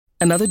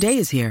Another day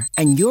is here,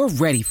 and you're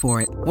ready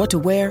for it. What to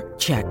wear?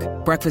 Check.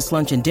 Breakfast,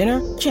 lunch, and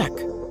dinner? Check.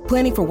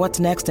 Planning for what's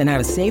next and how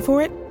to save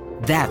for it?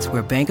 That's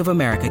where Bank of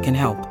America can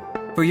help.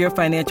 For your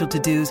financial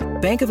to-dos,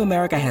 Bank of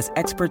America has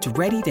experts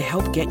ready to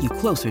help get you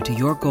closer to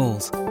your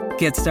goals.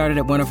 Get started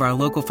at one of our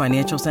local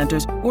financial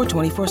centers or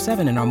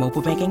 24/7 in our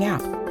mobile banking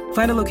app.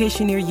 Find a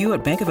location near you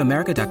at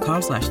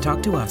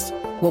bankofamerica.com/talktous.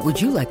 What would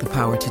you like the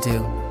power to do?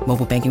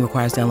 Mobile banking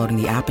requires downloading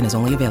the app and is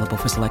only available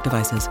for select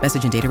devices.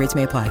 Message and data rates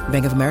may apply.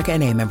 Bank of America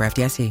N.A., member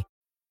FDIC.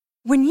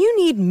 When you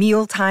need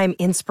mealtime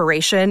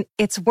inspiration,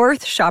 it's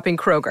worth shopping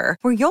Kroger,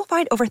 where you'll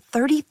find over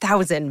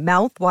 30,000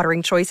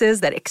 mouth-watering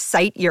choices that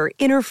excite your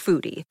inner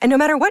foodie. And no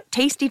matter what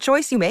tasty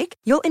choice you make,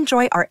 you'll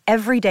enjoy our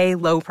everyday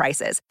low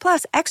prices,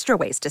 plus extra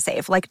ways to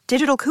save, like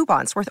digital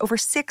coupons worth over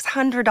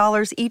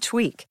 $600 each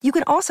week. You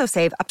can also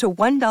save up to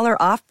 $1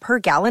 off per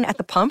gallon at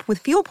the pump with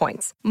fuel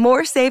points.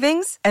 More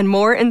savings and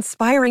more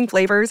inspiring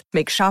flavors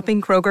make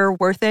shopping Kroger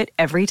worth it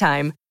every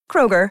time.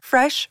 Kroger,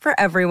 fresh for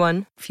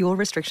everyone. Fuel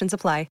restrictions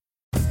apply.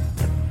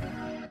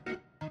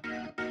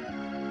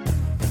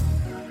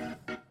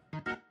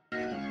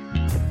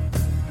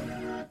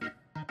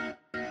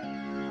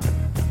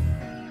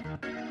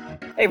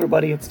 Hey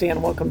everybody, it's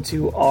Dan. Welcome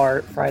to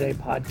our Friday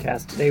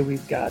podcast. Today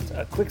we've got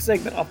a quick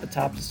segment off the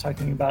top just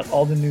talking about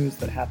all the news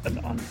that happened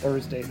on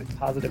Thursday, the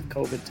positive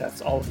COVID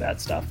tests, all of that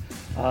stuff.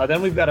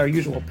 Then we've got our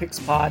usual picks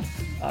pod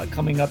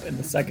coming up in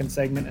the second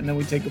segment, and then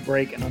we take a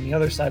break. And on the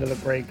other side of the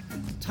break,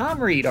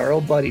 Tom Reed, our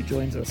old buddy,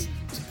 joins us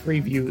to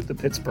preview the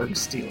Pittsburgh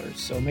Steelers.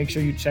 So make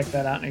sure you check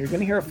that out. Now you're going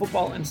to hear a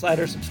Football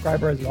Insider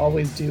subscriber, as you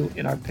always do,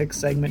 in our picks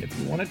segment. If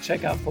you want to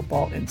check out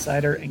Football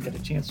Insider and get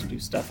a chance to do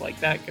stuff like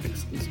that, get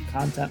exclusive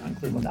content on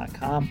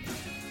Cleveland.com,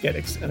 get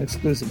an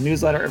exclusive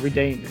newsletter every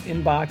day in your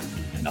inbox,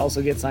 and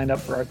also get signed up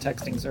for our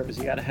texting service,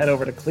 you got to head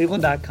over to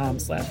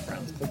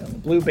Cleveland.com/Browns. Click on the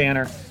blue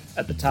banner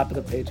at the top of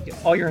the page, get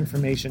all your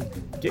information,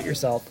 get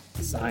yourself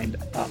signed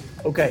up.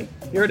 Okay,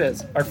 here it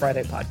is, our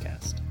Friday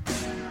podcast.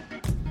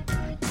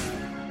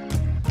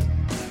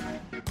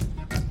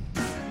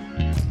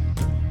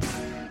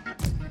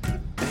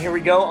 And here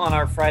we go on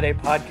our Friday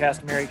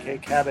podcast. Mary Kay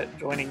Cabot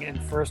joining in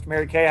first.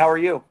 Mary Kay, how are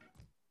you?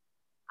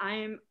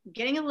 I'm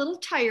getting a little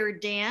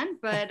tired, Dan,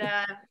 but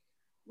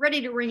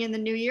ready to ring in the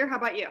new year. How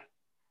about you?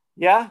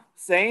 Yeah,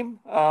 same.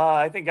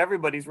 I think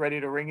everybody's ready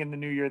to ring in the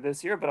new year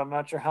this year, but I'm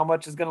not sure how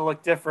much is going to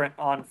look different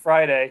on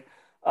Friday.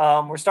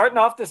 We're starting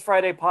off this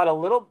Friday pod a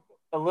little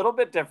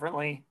bit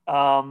differently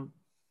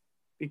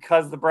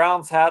because the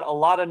Browns had a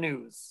lot of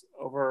news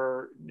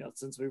over,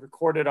 since we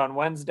recorded on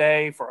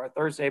Wednesday for our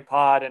Thursday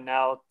pod and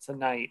now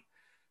tonight.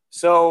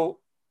 So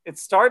it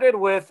started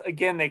with,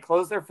 again, they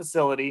closed their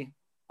facility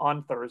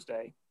on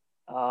Thursday,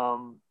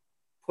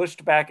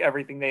 pushed back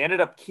everything. They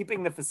ended up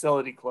keeping the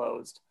facility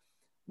closed.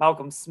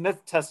 Malcolm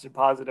Smith tested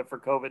positive for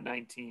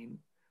COVID-19.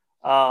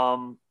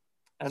 And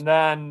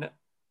then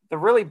the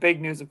really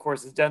big news, of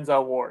course, is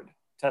Denzel Ward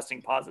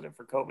testing positive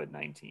for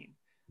COVID-19.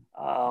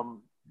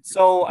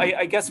 So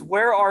I guess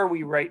where are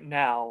we right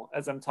now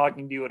as I'm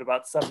talking to you at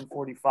about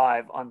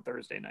 7:45 on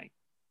Thursday night?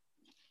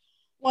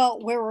 Well,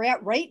 where we're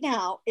at right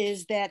now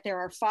is that there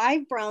are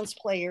 5 Browns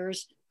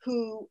players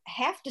who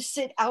have to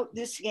sit out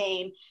this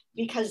game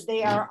because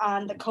they are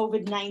on the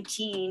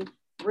COVID-19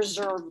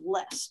 reserve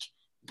list.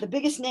 The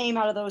biggest name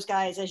out of those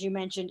guys, as you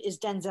mentioned, is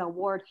Denzel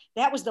Ward.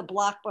 That was the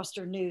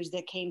blockbuster news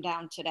that came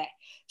down today.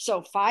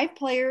 So 5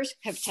 players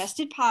have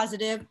tested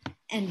positive,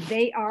 and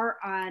they are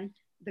on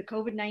the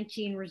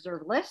COVID-19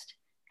 reserve list.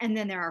 And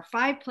then there are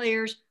 5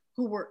 players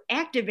who were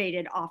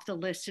activated off the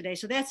list today.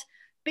 So that's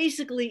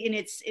basically in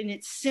its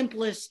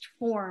simplest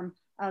form,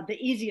 the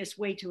easiest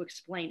way to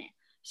explain it.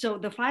 So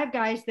the 5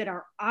 guys that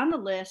are on the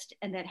list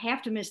and that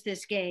have to miss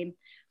this game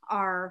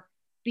are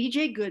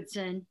BJ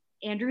Goodson,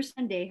 Andrew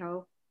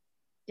Sandejo,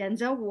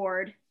 Denzel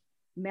Ward,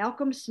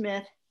 Malcolm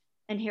Smith,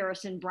 and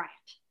Harrison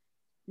Bryant.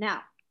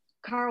 Now,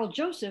 Carl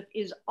Joseph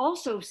is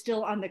also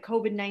still on the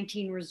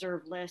COVID-19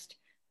 reserve list,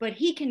 but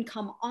he can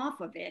come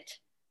off of it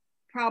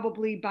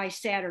probably by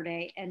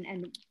Saturday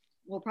and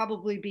will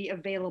probably be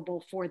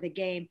available for the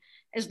game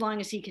as long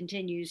as he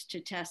continues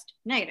to test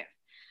negative.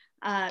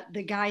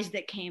 The guys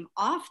that came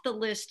off the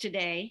list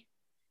today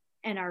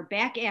and are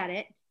back at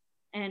it,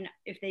 and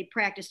if they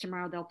practice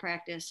tomorrow, they'll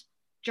practice: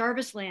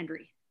 Jarvis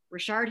Landry,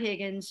 Rashard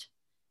Higgins,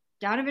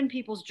 Donovan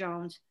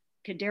Peoples-Jones,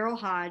 Kaderil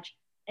Hodge,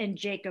 and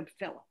Jacob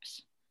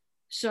Phillips.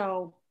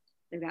 So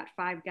they've got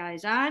 5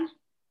 guys on,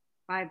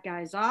 5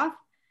 guys off,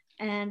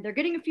 and they're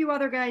getting a few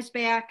other guys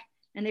back,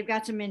 and they've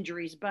got some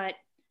injuries. But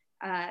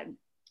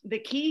the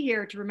key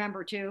here to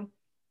remember, too,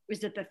 is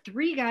that the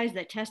 3 guys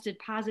that tested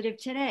positive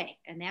today,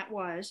 and that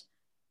was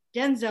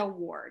Denzel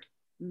Ward,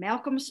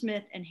 Malcolm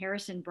Smith, and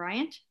Harrison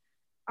Bryant,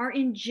 are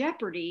in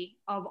jeopardy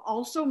of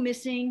also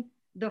missing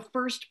the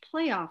first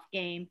playoff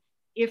game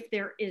if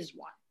there is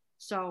one.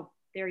 So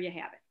there you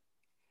have it.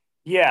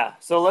 Yeah,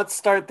 so let's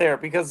start there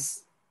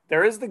because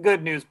there is the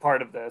good news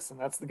part of this, and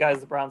that's the guys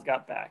the Browns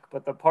got back.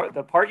 But the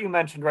part you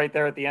mentioned right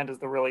there at the end is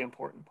the really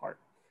important part.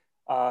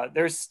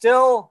 There's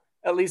still,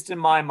 at least in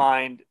my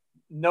mind,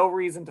 no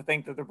reason to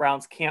think that the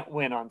Browns can't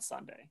win on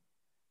Sunday.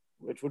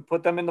 which would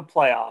put them in the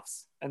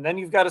playoffs. And then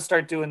you've got to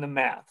start doing the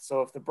math.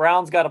 So if the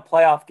Browns got a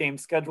playoff game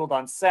scheduled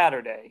on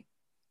Saturday,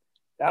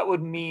 that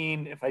would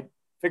mean, if I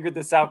figured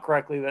this out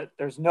correctly, that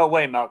there's no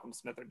way Malcolm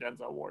Smith or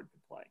Denzel Ward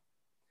could play.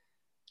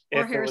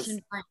 Or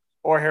Harrison Bryant.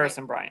 Or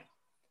Harrison Bryant.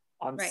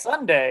 On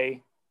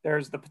Sunday,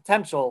 there's the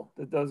potential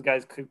that those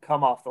guys could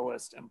come off the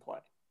list and play.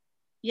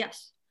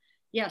 Yes,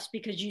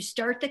 because you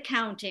start the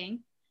counting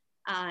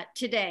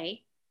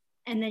today,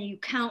 and then you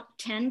count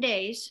 10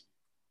 days,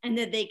 and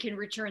then they can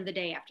return the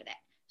day after that.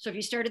 So if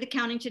you started the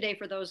counting today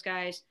for those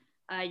guys,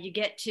 you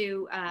get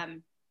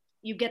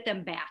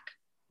them back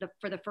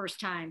for the first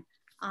time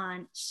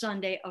on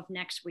Sunday of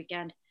next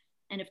weekend.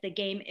 And if the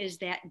game is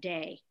that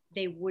day,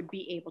 they would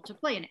be able to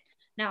play in it.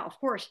 Now, of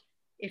course,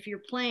 if you're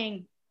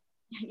playing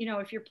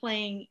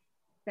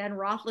Ben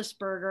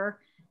Roethlisberger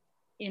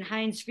in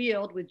Heinz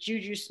Field with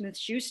Juju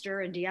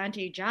Smith-Schuster and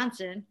Deontay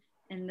Johnson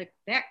and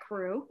that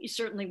crew, you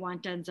certainly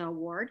want Denzel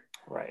Ward.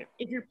 Right.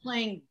 If you're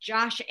playing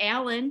Josh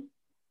Allen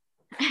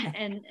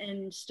and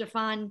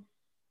Stephon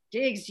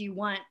Diggs, you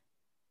want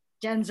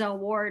Denzel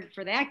Ward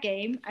for that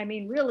game. I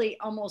mean, really,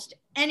 almost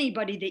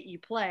anybody that you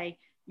play,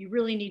 you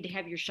really need to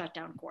have your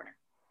shutdown corner.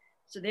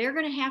 So they're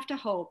going to have to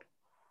hope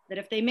that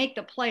if they make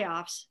the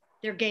playoffs,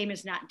 their game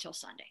is not until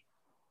Sunday.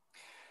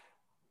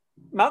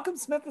 Malcolm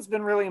Smith has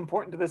been really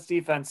important to this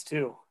defense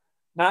too.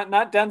 Not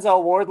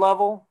Denzel Ward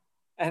level,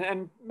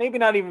 and maybe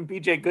not even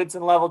BJ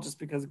Goodson level, just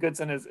because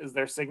Goodson is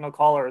their signal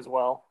caller as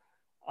well.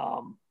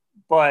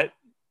 But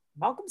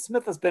Malcolm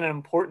Smith has been an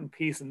important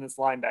piece in this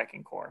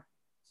linebacking core.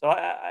 So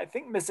I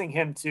think missing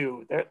him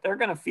too, they're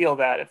going to feel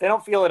that. If they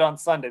don't feel it on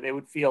Sunday, they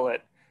would feel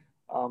it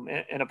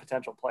in a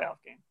potential playoff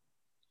game.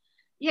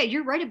 Yeah,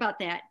 you're right about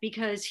that,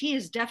 because he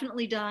has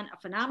definitely done a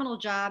phenomenal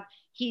job.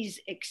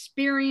 He's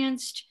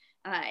experienced.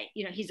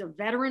 He's a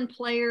veteran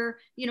player.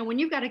 When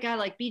you've got a guy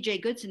like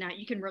BJ Goodson out,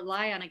 you can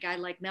rely on a guy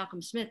like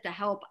Malcolm Smith to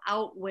help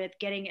out with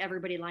getting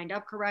everybody lined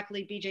up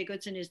correctly. BJ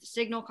Goodson is the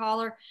signal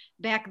caller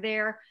back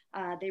there.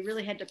 They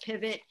really had to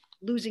pivot,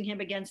 losing him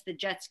against the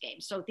Jets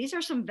game. So these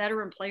are some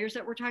veteran players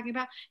that we're talking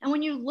about. And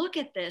when you look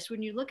at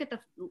the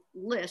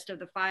list of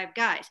the 5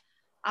 guys,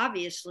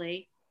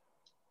 obviously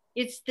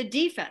it's the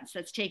defense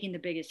that's taking the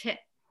biggest hit.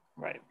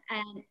 Right.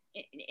 And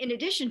in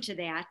addition to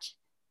that,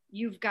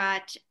 you've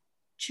got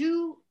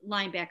 2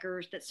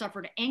 linebackers that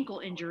suffered ankle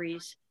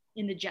injuries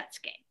in the Jets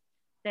game.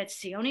 That's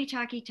Sione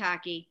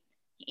Takitaki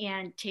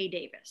and Tay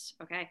Davis.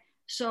 Okay.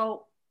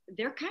 So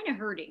they're kind of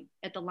hurting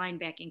at the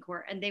linebacking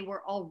core, and they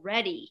were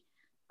already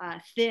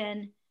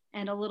thin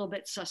and a little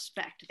bit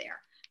suspect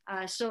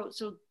there. So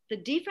the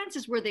defense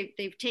is where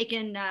they've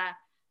taken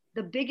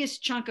the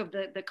biggest chunk of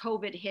the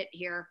COVID hit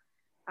here.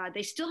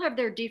 They still have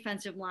their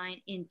defensive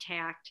line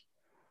intact,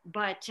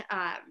 but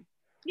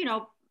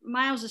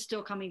Miles is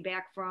still coming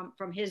back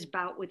from his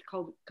bout with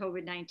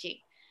COVID-19.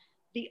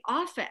 The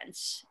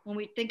offense, when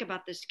we think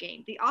about this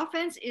game, the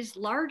offense is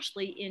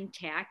largely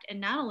intact. And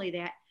not only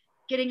that,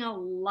 getting a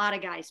lot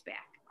of guys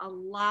back.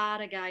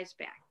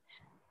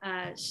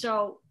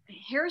 So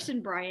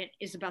Harrison Bryant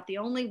is about the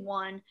only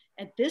one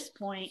at this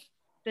point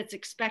that's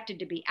expected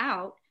to be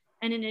out.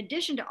 And in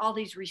addition to all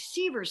these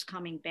receivers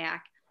coming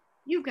back,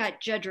 you've got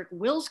Jedrick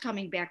Wills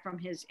coming back from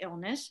his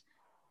illness.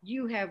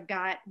 You have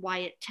got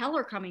Wyatt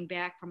Teller coming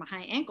back from a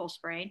high ankle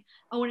sprain.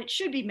 Oh, and it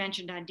should be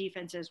mentioned on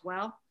defense as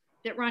well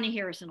that Ronnie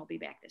Harrison will be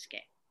back this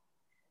game.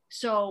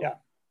 So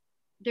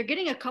They're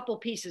getting a couple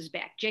pieces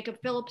back. Jacob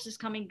Phillips is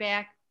coming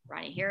back.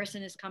 Ronnie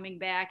Harrison is coming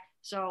back.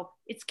 So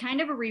it's kind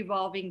of a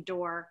revolving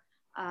door.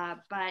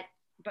 But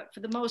for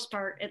the most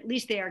part, at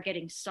least they are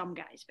getting some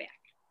guys back.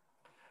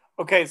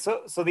 Okay,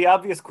 so the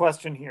obvious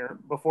question here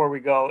before we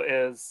go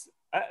is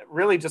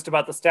really just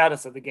about the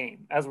status of the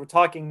game. As we're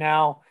talking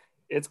now,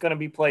 it's going to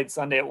be played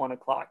Sunday at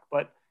 1:00.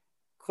 But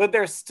could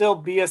there still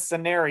be a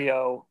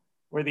scenario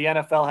where the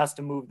NFL has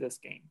to move this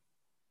game?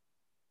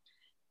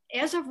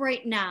 As of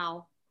right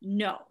now,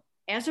 no.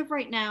 As of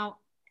right now,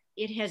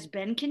 it has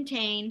been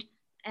contained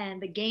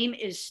and the game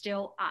is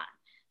still on.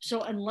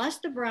 So unless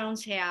the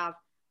Browns have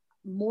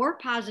more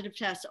positive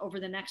tests over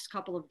the next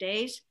couple of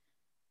days,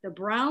 the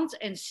Browns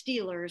and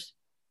Steelers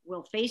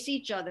will face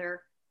each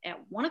other at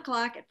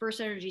 1:00 at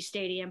First Energy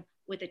Stadium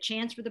with a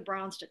chance for the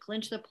Browns to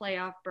clinch the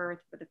playoff berth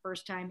for the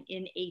first time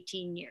in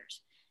 18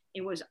 years.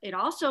 It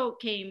also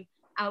came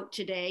out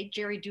today,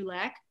 Jerry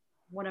Dulac,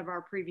 one of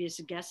our previous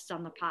guests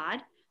on the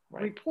pod,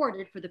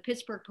 reported for the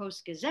Pittsburgh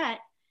Post-Gazette,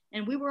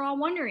 and we were all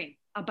wondering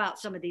about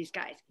some of these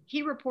guys.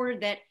 He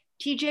reported that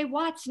TJ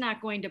Watt's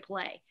not going to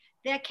play,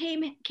 that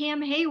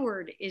Cam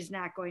Hayward is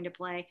not going to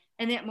play,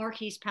 and that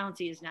Marquise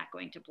Pouncey is not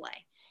going to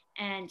play.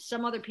 And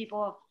some other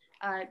people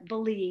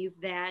believe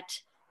that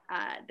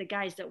the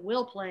guys that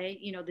will play,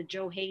 the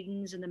Joe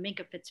Haydens and the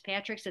Minkah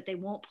Fitzpatricks, that they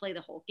won't play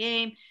the whole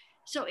game.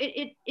 So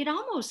it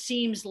almost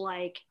seems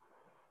like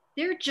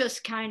they're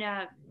just kind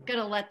of going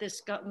to let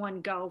this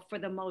one go for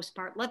the most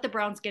part, let the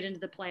Browns get into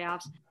the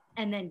playoffs,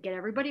 and then get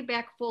everybody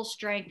back full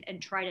strength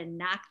and try to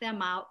knock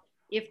them out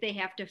if they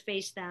have to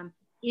face them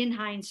in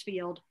Heinz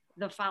Field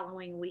the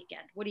following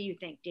weekend. What do you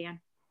think, Dan?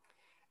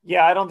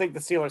 Yeah, I don't think the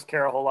Steelers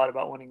care a whole lot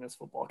about winning this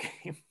football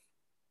game.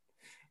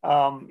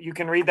 You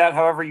can read that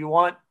however you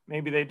want.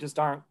 Maybe they just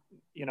aren't,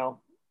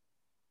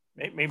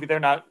 maybe they're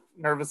not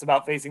nervous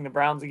about facing the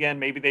Browns again.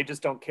 Maybe they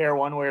just don't care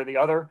one way or the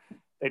other.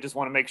 They just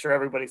want to make sure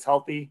everybody's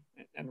healthy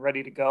and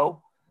ready to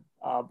go.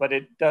 But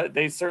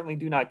they certainly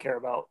do not care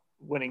about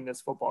winning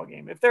this football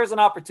game. If there's an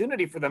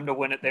opportunity for them to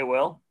win it, they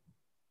will.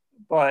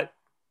 But,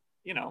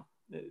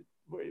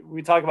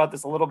 we talk about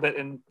this a little bit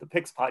in the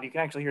Picks pod. You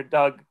can actually hear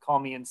Doug call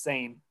me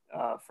insane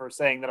for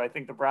saying that I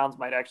think the Browns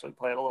might actually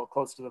play it a little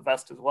close to the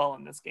vest as well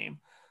in this game.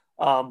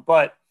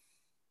 But,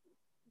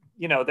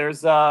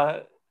 there's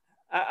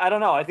I don't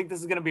know. I think this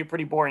is going to be a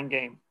pretty boring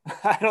game.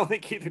 I don't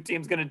think either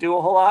team's going to do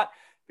a whole lot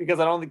because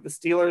I don't think the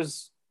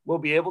Steelers will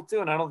be able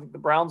to, and I don't think the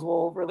Browns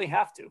will really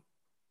have to.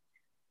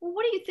 Well,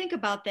 what do you think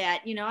about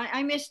that?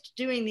 I missed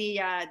doing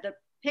the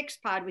Picks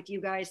pod with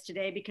you guys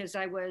today because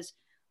I was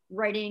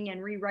writing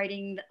and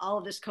rewriting all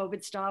of this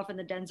COVID stuff and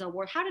the Denzel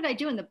Ward. How did I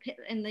do in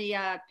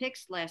the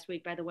picks last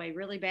week, by the way?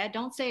 Really bad?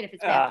 Don't say it if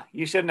it's bad.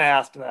 You shouldn't have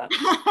asked that.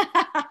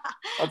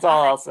 That's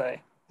all I'll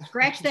say.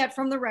 Scratch that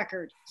from the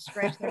record.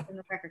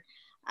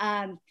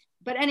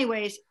 But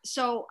anyways,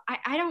 so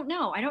I don't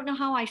know. I don't know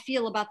how I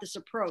feel about this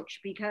approach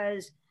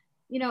because,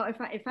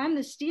 if I'm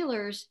the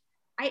Steelers,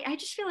 I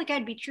just feel like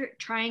I'd be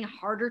trying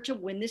harder to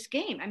win this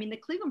game. I mean, the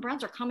Cleveland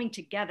Browns are coming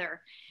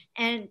together.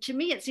 And to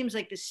me, it seems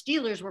like the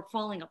Steelers were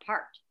falling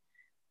apart.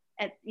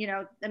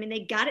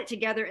 They got it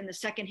together in the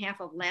second half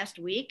of last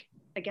week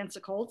against the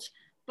Colts.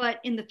 But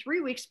in the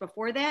 3 weeks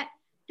before that,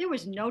 there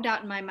was no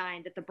doubt in my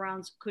mind that the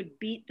Browns could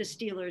beat the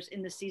Steelers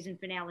in the season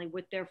finale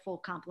with their full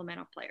complement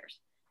of players.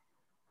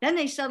 Then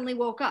they suddenly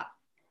woke up.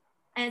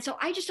 And so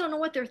I just don't know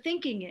what their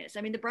thinking is.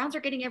 I mean, the Browns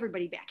are getting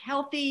everybody back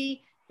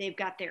healthy. They've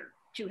got their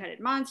two-headed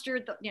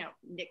monster.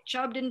 Nick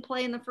Chubb didn't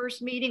play in the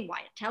first meeting.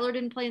 Wyatt Teller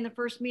didn't play in the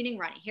first meeting.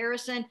 Ronnie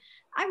Harrison.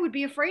 I would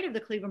be afraid of the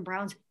Cleveland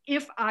Browns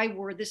if I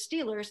were the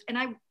Steelers. And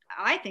I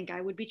think I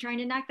would be trying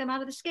to knock them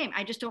out of this game.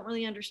 I just don't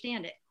really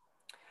understand it.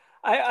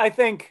 I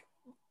think,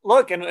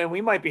 look, and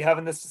we might be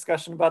having this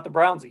discussion about the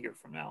Browns a year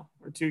from now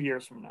or 2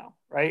 years from now,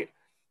 right?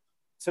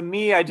 To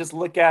me, I just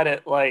look at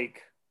it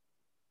like,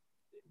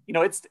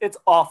 it's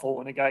awful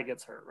when a guy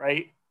gets hurt,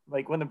 right?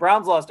 Like when the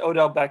Browns lost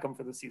Odell Beckham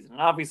for the season,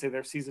 and obviously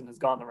their season has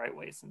gone the right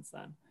way since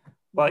then.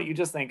 But you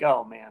just think,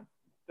 oh man,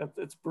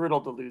 it's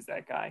brutal to lose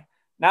that guy.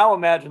 Now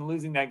imagine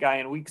losing that guy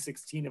in week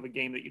 16 of a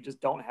game that you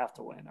just don't have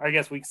to win, or I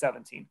guess week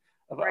 17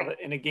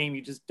 in a game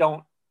you just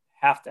don't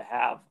have to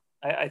have.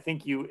 I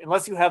think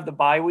unless you have the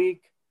bye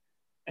week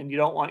and you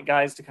don't want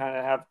guys to kind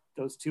of have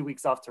those 2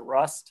 weeks off to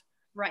rust.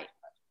 Right.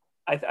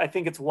 I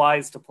think it's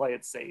wise to play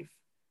it safe.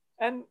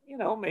 And,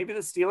 maybe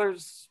the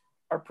Steelers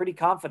are pretty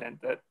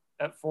confident that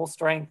at full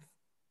strength,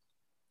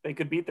 they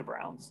could beat the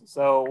Browns.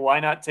 So why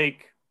not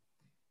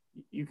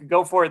you could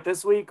go for it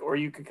this week, or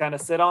you could kind of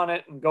sit on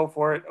it and go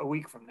for it a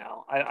week from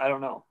now. I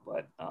don't know,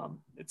 but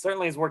it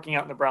certainly is working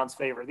out in the Browns'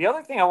 favor. The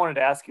other thing I wanted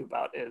to ask you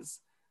about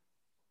is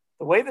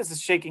the way this is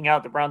shaking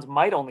out. The Browns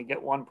might only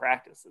get one real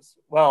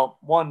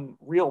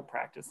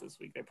practice this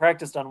week. They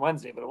practiced on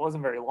Wednesday, but it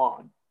wasn't very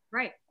long.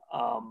 Right.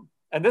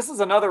 And this is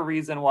another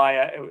reason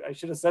why I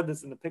should have said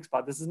this in the pick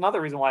spot. This is another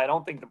reason why I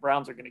don't think the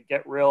Browns are going to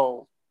get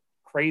real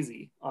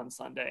crazy on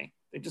Sunday.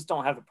 They just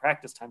don't have the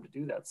practice time to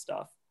do that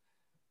stuff.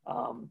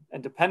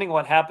 And depending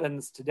what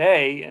happens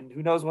today, and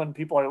who knows when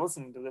people are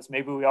listening to this,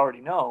 maybe we already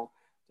know,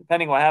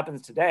 depending what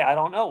happens today, I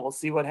don't know. We'll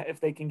see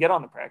if they can get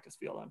on the practice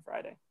field on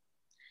Friday.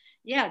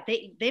 Yeah,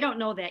 they don't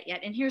know that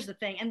yet. And here's the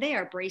thing, and they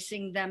are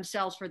bracing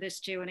themselves for this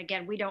too. And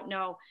again, we don't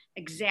know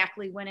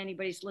exactly when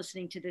anybody's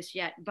listening to this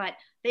yet, but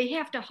they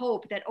have to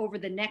hope that over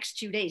the next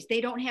 2 days, they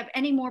don't have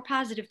any more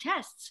positive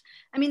tests.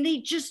 I mean, they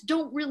just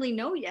don't really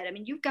know yet. I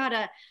mean, you've got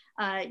to,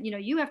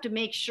 you have to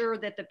make sure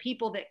that the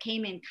people that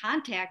came in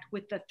contact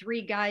with the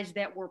 3 guys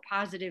that were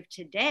positive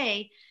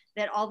today,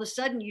 that all of a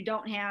sudden you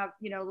don't have,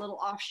 little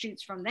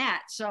offshoots from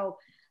that. So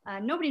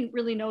nobody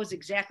really knows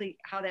exactly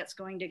how that's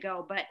going to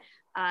go. But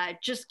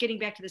just getting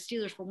back to the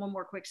Steelers for one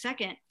more quick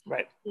second,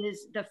 right,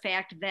 is the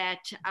fact that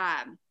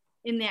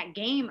in that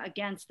game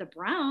against the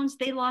Browns,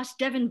 they lost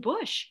Devin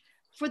Bush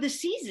for the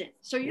season.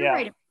 So you're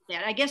right about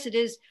that. I guess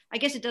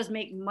it does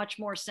make much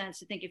more sense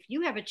to think if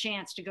you have a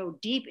chance to go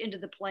deep into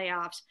the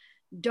playoffs,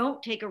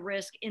 don't take a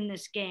risk in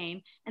this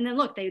game. And then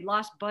look, they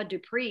lost Bud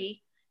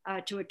Dupree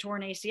to a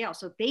torn ACL.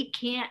 So they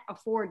can't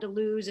afford to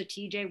lose a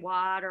TJ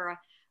Watt or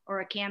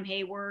a Cam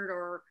Hayward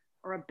or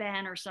a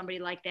Ben or somebody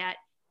like that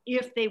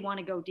if they want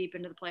to go deep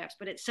into the playoffs.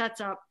 But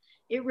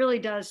it really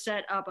does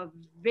set up a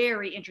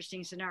very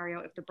interesting scenario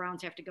if the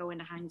Browns have to go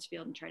into Heinz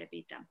Field and try to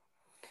beat them.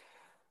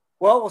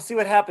 Well, we'll see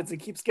what happens. It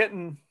keeps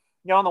getting,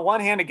 on the one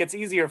hand, it gets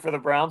easier for the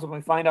Browns when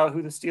we find out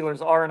who the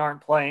Steelers are and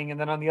aren't playing. And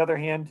then on the other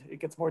hand, it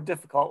gets more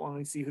difficult when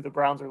we see who the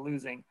Browns are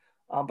losing.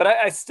 But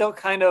I still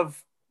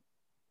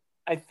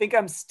I think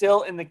I'm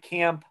still in the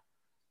camp,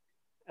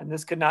 and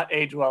this could not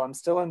age well. I'm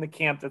still in the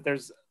camp that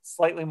there's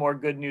slightly more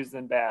good news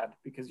than bad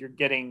because you're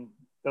getting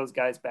those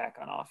guys back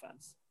on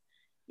offense.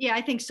 Yeah,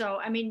 I think so.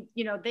 I mean,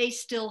 they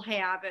still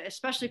have,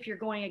 especially if you're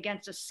going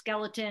against a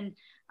skeleton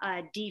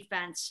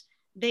defense,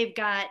 they've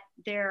got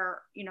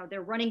their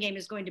running game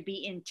is going to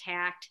be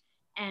intact.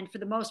 And for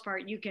the most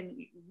part, you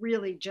can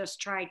really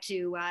just try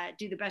to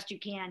do the best you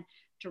can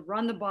to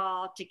run the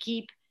ball, to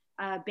keep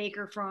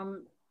Baker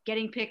from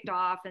getting picked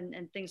off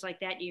and things like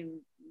that.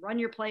 You run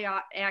your play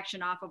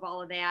action off of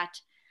all of that.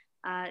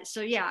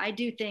 So, yeah, I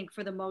do think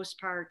for the most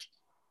part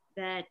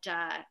that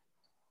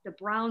the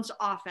Browns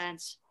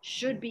offense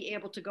should be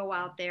able to go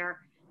out there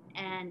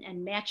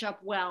and match up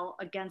well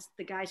against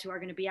the guys who are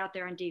going to be out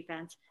there on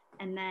defense.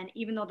 And then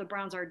even though the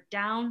Browns are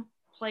down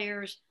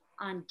players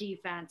on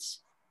defense,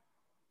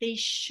 they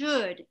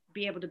should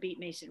be able to beat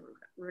Mason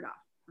Rudolph.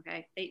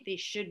 Okay. They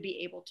should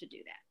be able to do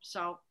that.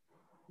 So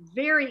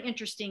very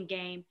interesting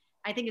game.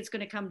 I think it's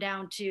going to come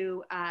down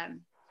to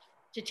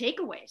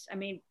takeaways. I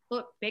mean,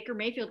 look, Baker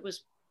Mayfield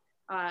was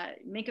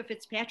Minkah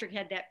Fitzpatrick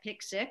had that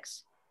pick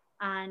 6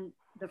 on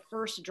the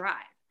first drive.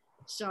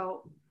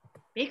 So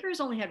Baker has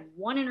only had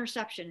 1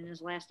 interception in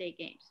his last 8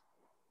 games.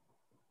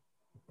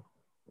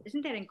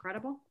 Isn't that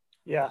incredible?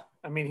 Yeah.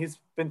 I mean, he's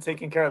been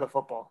taking care of the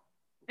football.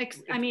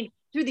 I mean,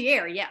 through the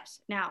air, yes.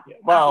 Now,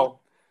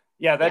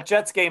 that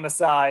Jets game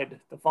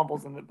aside, the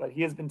fumbles but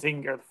he has been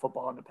taking care of the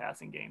football in the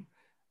passing game.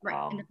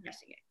 Right, in the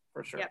passing game.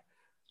 For sure. Yep.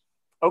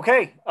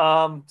 Okay,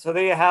 so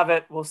there you have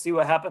it. We'll see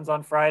what happens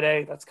on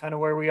Friday. That's kind of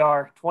where we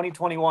are.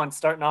 2021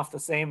 starting off the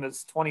same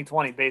as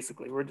 2020,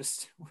 basically. We're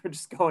just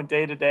going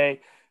day to day.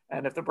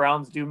 And if the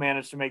Browns do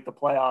manage to make the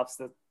playoffs,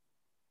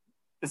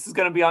 this is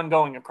going to be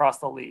ongoing across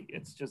the league.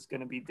 It's just going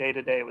to be day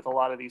to day with a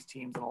lot of these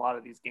teams and a lot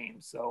of these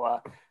games.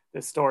 So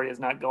this story is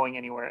not going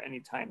anywhere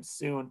anytime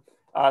soon.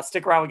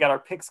 Stick around. We got our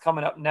picks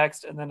coming up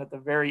next. And then at the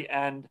very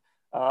end,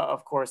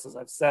 of course, as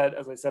I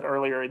said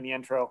earlier in the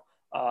intro,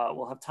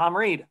 we'll have Tom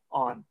Reed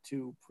on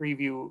to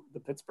preview the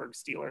Pittsburgh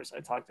Steelers. I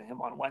talked to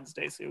him on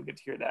Wednesday, so you'll get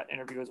to hear that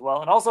interview as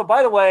well. And also,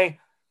 by the way,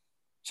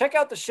 check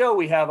out the show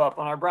we have up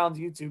on our Browns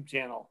YouTube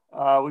channel.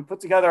 We put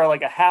together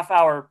like a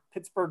half-hour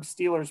Pittsburgh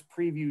Steelers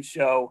preview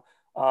show,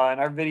 and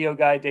our video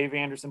guy, Dave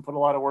Anderson, put a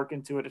lot of work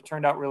into it. It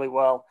turned out really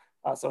well.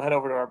 So head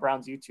over to our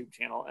Browns YouTube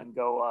channel and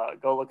go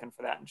looking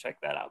for that and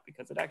check that out,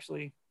 because it's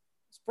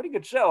a pretty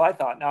good show, I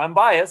thought. Now, I'm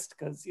biased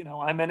because,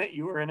 I'm in it,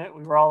 you were in it,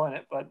 we were all in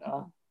it, but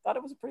thought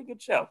it was a pretty good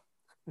show.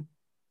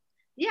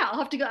 Yeah, I'll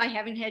have to go. I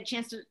haven't had a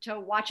chance to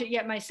watch it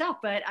yet myself,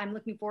 but I'm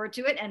looking forward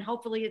to it. And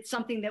hopefully it's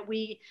something that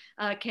we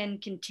can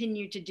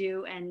continue to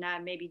do and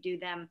maybe do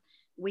them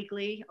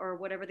weekly or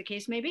whatever the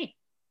case may be.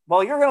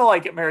 Well, you're going to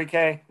like it, Mary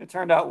Kay. It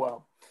turned out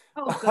well.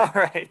 Oh, good. All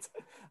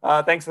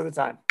right. Thanks for the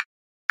time.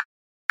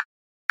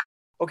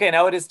 Okay,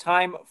 now it is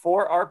time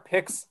for our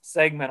picks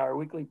segment, our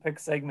weekly pick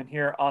segment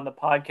here on the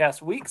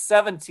podcast. Week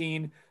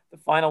 17, the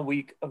final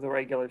week of the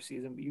regular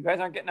season. But you guys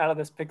aren't getting out of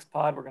this picks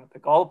pod. We're going to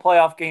pick all the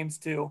playoff games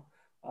too.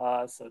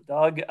 So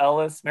Doug,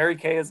 Ellis, Mary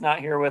Kay is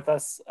not here with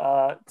us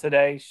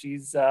today.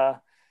 She's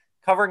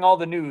covering all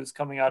the news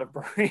coming out of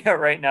Berea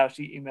right now.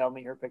 She emailed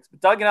me her picks.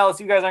 But Doug and Ellis,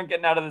 you guys aren't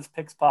getting out of this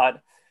picks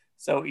pod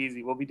so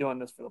easy. We'll be doing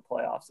this for the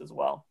playoffs as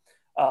well.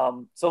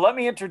 So let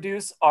me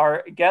introduce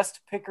our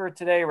guest picker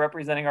today,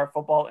 representing our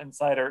Football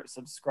Insider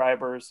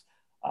subscribers,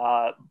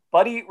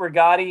 Buddy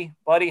Rigotti.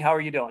 Buddy, how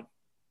are you doing?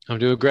 I'm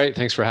doing great.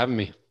 Thanks for having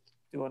me.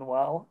 Doing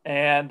well.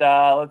 And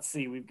let's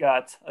see, we've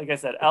got, like I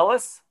said,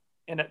 Ellis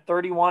in at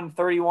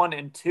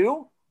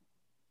 31-2,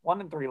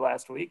 1-3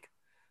 last week.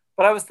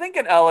 But I was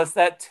thinking, Ellis,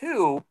 that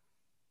 2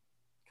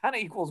 kind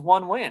of equals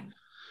 1 win.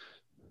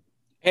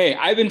 Hey,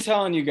 I've been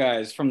telling you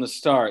guys from the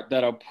start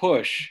that a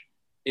push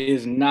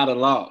is not a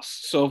loss.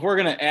 So if we're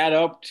going to add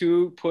up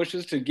 2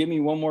 pushes to give me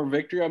 1 more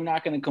victory, I'm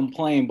not going to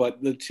complain.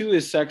 But the 2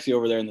 is sexy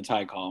over there in the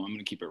tie column. I'm going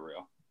to keep it real.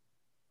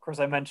 Of course,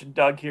 I mentioned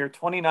Doug here,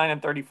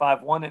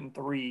 29-35,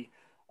 1-3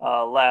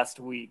 last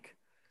week.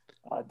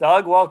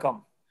 Doug,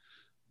 welcome.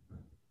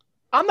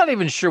 I'm not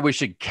even sure we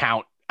should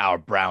count our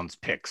Browns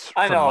picks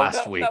from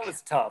last week. That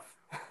was tough.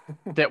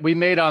 that we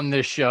made on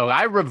this show.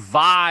 I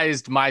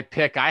revised my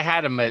pick. I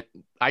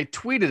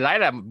tweeted, I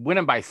had them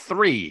winning by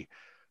 3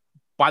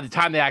 by the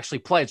time they actually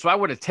played. So I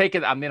would have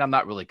taken, I'm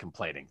not really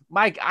complaining.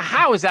 Mike,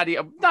 how is that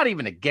not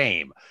even a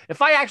game?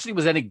 If I actually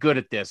was any good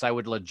at this, I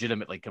would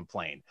legitimately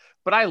complain.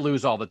 But I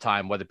lose all the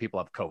time, whether people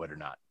have COVID or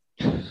not.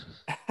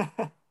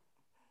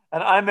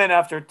 And I'm in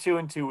after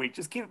 2-2 week.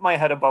 Just keep my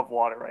head above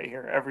water right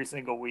here every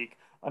single week.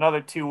 Another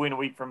 2-win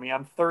week for me.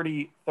 I'm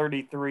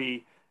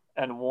 30-33-1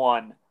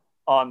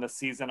 on the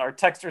season. Our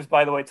texters,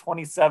 by the way,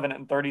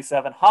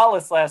 27-37.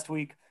 Hollis last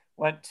week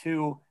went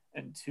 2-2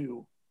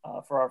 for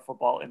our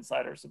Football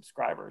Insider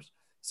subscribers.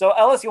 So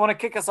Ellis, you want to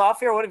kick us off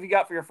here? What have you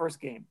got for your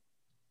first game?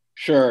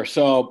 Sure.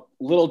 So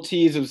little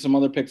tease of some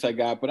other picks I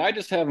got, but I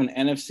just have an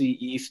NFC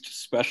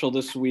East special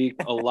this week.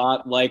 A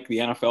lot like the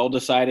NFL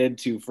decided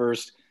to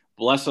first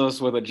bless us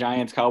with a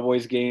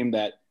Giants-Cowboys game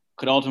that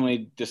could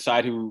ultimately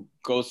decide who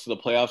goes to the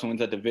playoffs and wins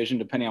that division,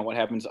 depending on what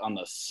happens on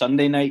the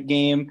Sunday night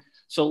game.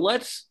 So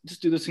let's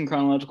just do this in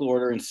chronological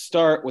order and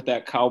start with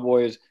that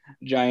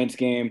Cowboys-Giants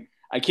game.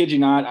 I kid you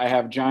not, I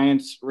have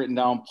Giants written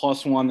down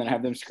 +1, then I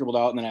have them scribbled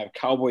out, and then I have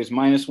Cowboys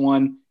 -1,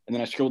 and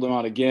then I scribbled them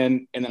out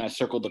again, and then I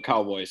circled the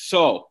Cowboys.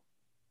 So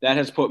that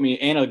has put me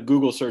in a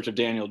Google search of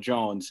Daniel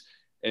Jones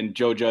and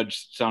Joe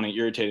Judge sounding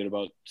irritated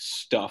about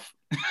stuff.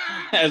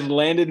 has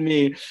landed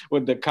me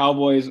with the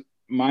Cowboys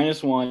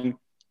 -1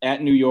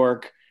 at New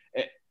York.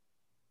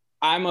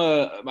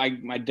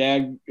 My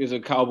dad is a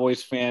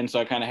Cowboys fan, so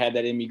I kind of had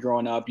that in me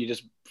growing up.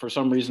 For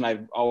some reason,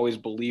 I've always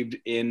believed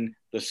in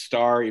the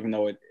star, even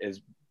though it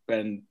has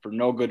been for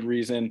no good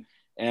reason.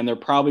 And they're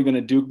probably going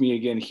to duke me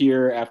again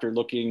here after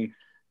looking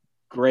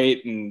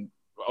great and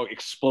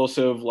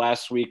explosive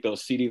last week.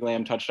 Those CeeDee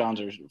Lamb touchdowns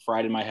are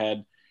fried in my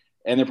head.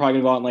 And they're probably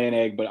going to go out and lay an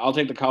egg. But I'll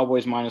take the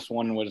Cowboys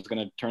 -1 in what is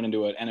going to turn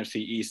into an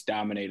NFC East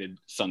dominated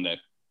Sunday.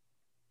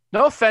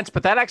 No offense,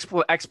 but that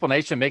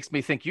explanation makes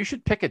me think you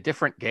should pick a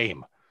different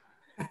game.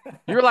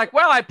 You're like,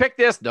 well, I picked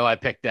this. No, I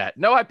picked that.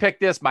 No, I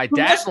picked this. My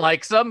dad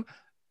likes them.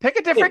 Pick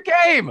a different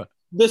game.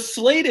 The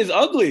slate is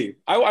ugly.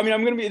 I mean,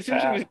 I'm going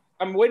to be –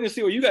 I'm waiting to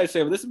see what you guys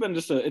say, but this has been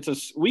it's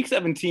a week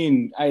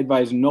 17. I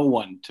advise no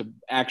one to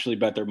actually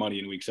bet their money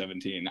in week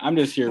 17. I'm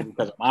just here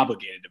because I'm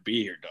obligated to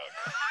be here,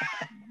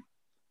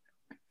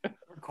 Doug.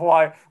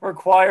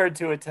 Required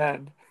to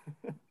attend.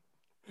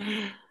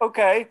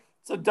 Okay.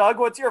 So Doug,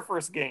 what's your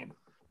first game?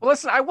 Well,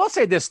 listen, I will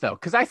say this though,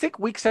 because I think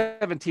week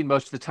 17,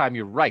 most of the time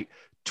you're right.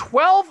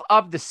 12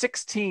 of the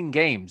 16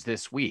 games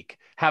this week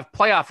have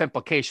playoff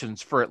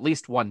implications for at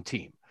least one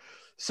team.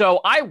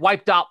 So I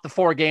wiped out the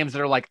 4 games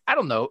that are like, I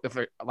don't know if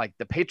they're like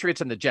the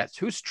Patriots and the Jets.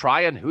 Who's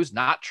trying? Who's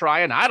not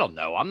trying? I don't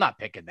know. I'm not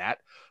picking that.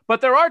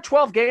 But there are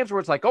 12 games where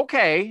it's like,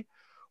 okay,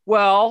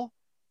 well,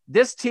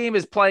 this team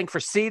is playing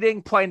for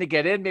seeding, playing to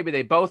get in. Maybe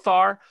they both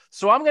are.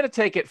 So I'm going to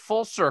take it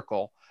full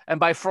circle. And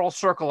by full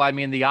circle, I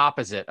mean the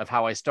opposite of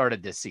how I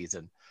started this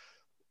season.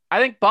 I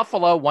think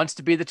Buffalo wants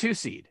to be the 2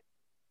 seed.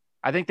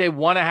 I think they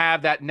want to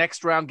have that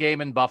next round game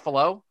in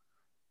Buffalo.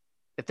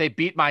 If they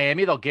beat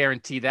Miami, they'll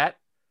guarantee that.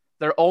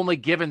 They're only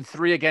given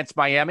 3 against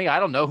Miami. I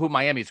don't know who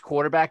Miami's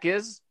quarterback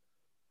is.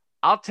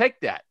 I'll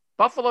take that.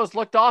 Buffalo's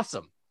looked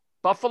awesome.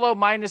 Buffalo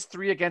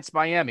 -3 against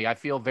Miami, I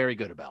feel very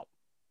good about.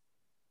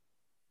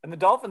 And the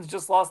Dolphins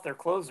just lost their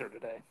closer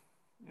today,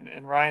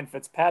 and Ryan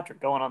Fitzpatrick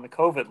going on the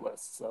COVID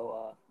list.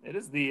 So it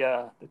is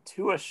the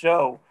Tua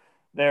show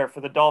there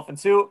for the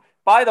Dolphins, who,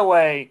 by the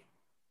way,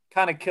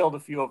 kind of killed a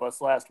few of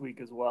us last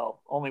week as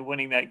well, only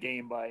winning that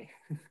game by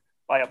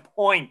a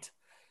point.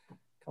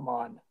 Come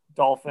on,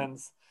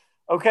 Dolphins.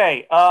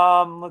 Okay,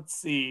 let's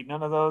see.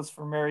 None of those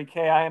for Mary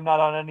Kay. I am not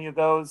on any of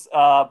those.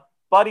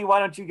 Buddy, why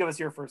don't you give us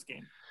your first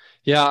game?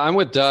 Yeah, I'm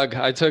with Doug.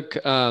 I took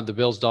the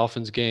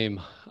Bills-Dolphins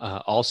game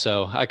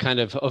also. I kind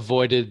of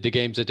avoided the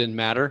games that didn't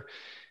matter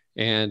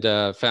and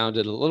found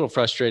it a little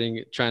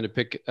frustrating trying to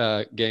pick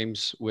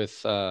games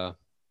with, trying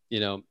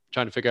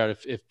to figure out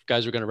if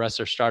guys are going to rest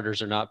their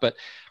starters or not. But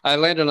I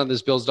landed on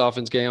this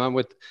Bills-Dolphins game. I'm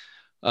with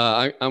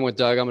Doug. I'm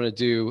going to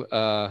do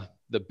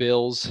the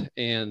Bills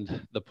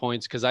and the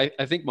points because I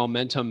think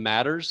momentum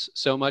matters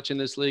so much in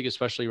this league,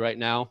 especially right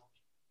now.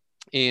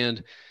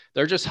 And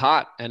they're just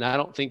hot, and I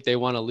don't think they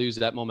want to lose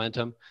that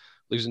momentum,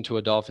 losing to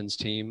a Dolphins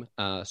team.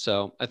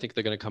 So I think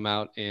they're going to come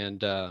out,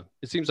 and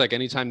it seems like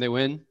anytime they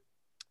win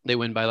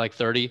by like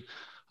 30.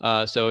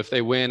 So if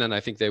they win, and I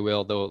think they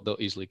will, they'll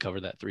easily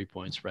cover that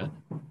 3-point spread.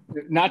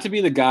 Not to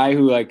be the guy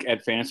who, like,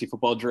 at fantasy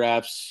football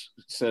drafts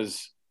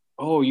says,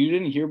 "Oh, you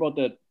didn't hear about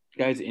that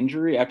guy's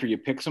injury after you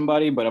pick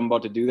somebody," but I'm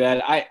about to do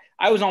that.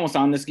 I was almost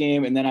on this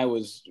game, and then I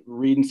was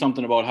reading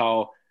something about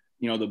how,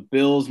 the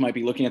Bills might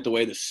be looking at the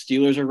way the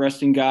Steelers are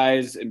resting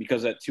guys, and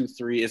because that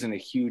 2-3 isn't a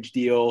huge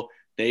deal,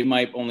 they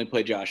might only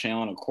play Josh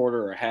Allen a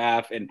quarter or a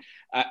half. And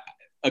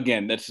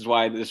again, this is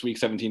why this week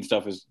 17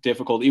 stuff is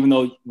difficult. Even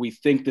though we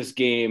think this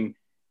game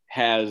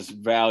has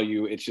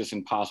value, it's just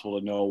impossible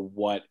to know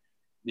what,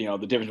 the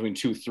difference between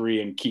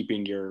 2-3 and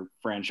keeping your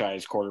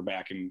franchise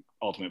quarterback and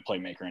ultimate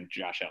playmaker and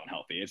Josh Allen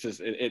healthy. It's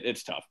just,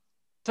 it's tough.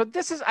 So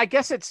this is, I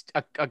guess it's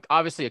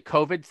obviously a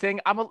COVID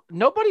thing.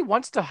 Nobody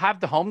wants to have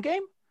the home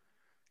game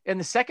in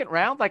the second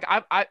round. Like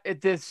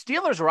the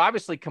Steelers are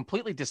obviously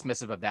completely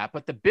dismissive of that,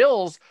 but the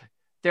Bills,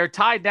 they're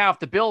tied now. If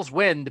the Bills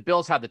win, the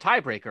Bills have the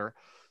tiebreaker.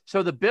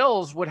 So the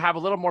Bills would have a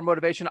little more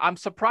motivation. I'm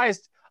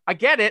surprised. I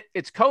get it.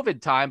 It's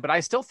COVID time, but I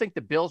still think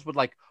the Bills would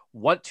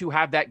want to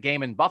have that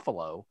game in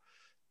Buffalo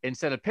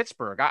instead of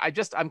Pittsburgh.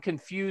 I'm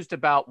confused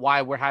about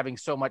why we're having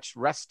so much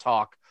rest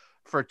talk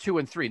for 2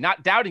 and 3.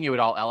 Not doubting you at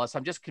all, Ellis.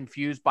 I'm just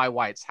confused by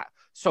why it's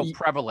so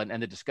prevalent in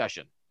the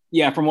discussion.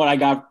 Yeah. From what I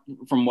got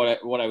from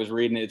what I was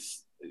reading,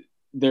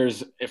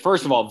 there's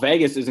first of all,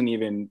 Vegas isn't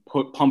even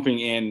pumping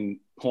in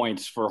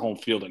points for home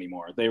field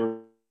anymore. They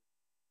were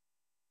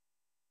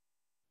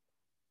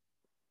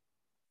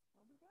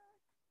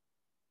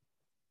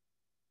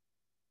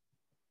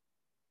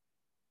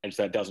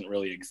that doesn't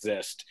really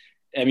exist.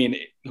 I mean,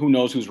 who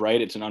knows who's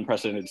right? It's an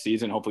unprecedented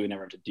season. Hopefully we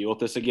never have to deal with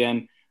this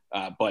again.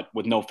 But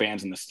with no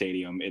fans in the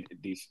stadium,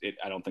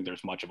 I don't think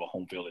there's much of a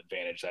home field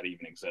advantage that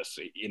even exists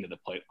into the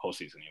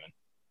postseason even.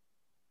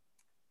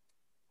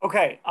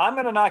 Okay, I'm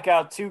going to knock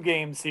out 2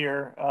 games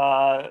here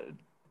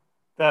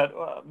that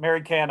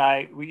Mary Kay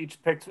and we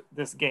each picked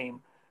this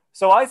game.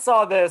 So I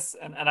saw this,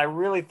 and I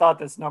really thought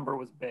this number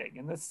was big.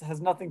 And this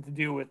has nothing to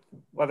do with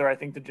whether I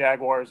think the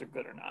Jaguars are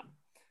good or not.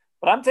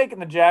 But I'm taking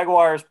the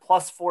Jaguars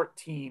plus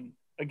 14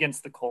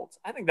 against the Colts.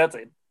 I think that's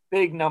a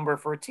big number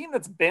for a team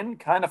that's been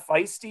kind of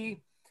feisty,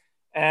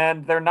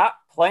 and they're not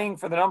playing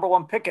for the number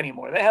one pick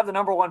anymore. They have the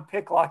number one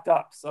pick locked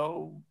up,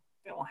 so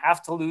they don't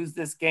have to lose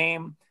this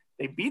game.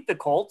 They beat the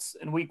Colts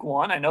in week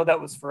 1. I know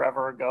that was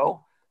forever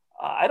ago.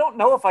 I don't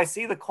know if I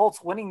see the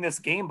Colts winning this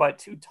game by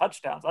 2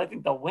 touchdowns. I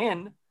think they'll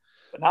win,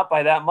 but not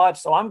by that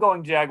much. So I'm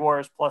going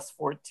Jaguars plus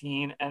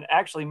 14. And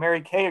actually,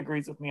 Mary Kay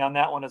agrees with me on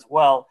that one as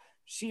well.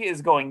 She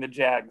is going the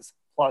Jags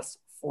plus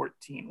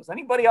 14. Was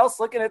anybody else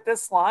looking at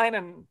this line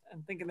and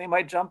thinking they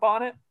might jump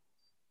on it?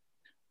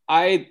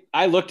 I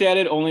looked at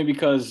it only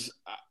because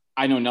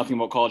I know nothing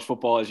about college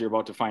football, as you're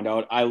about to find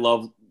out. I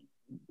love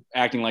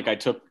acting like I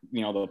took,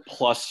 the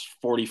plus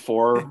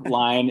 44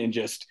 line and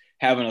just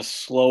having a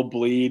slow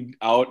bleed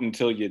out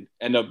until you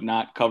end up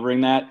not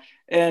covering that.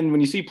 And when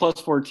you see plus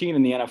 14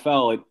 in the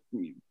NFL,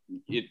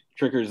 it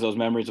triggers those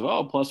memories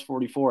of, plus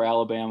 44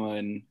 Alabama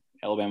and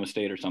Alabama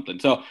State or something.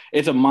 So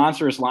it's a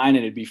monstrous line,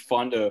 and it'd be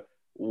fun to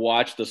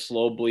watch the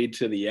slow bleed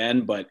to the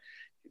end. But,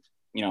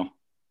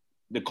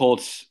 the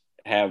Colts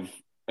have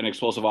an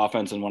explosive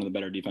offense and one of the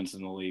better defenses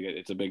in the league.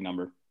 It's a big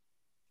number.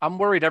 I'm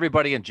worried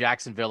everybody in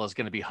Jacksonville is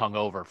going to be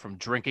hungover from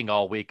drinking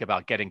all week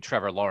about getting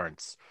Trevor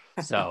Lawrence.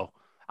 So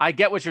I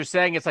get what you're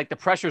saying. It's like the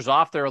pressure's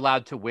off. They're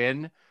allowed to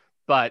win,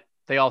 but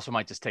they also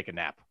might just take a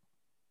nap.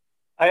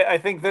 I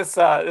think this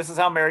is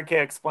how Mary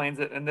Kay explains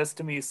it, and this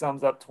to me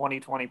sums up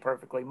 2020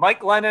 perfectly.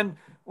 Mike Glennon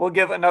will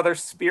give another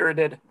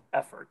spirited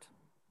effort.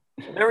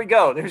 There we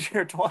go. There's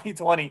your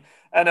 2020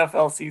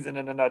 NFL season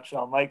in a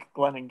nutshell. Mike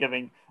Glennon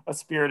giving a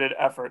spirited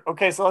effort.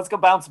 Okay, so let's go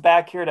bounce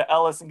back here to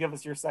Ellis and give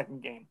us your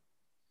second game.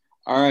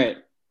 All right.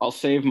 I'll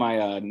save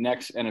my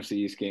next NFC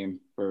East game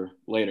for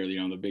later,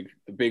 the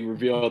big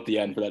reveal at the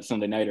end for that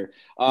Sunday nighter.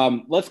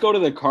 Let's go to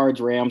the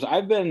Cards-Rams.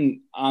 I've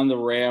been on the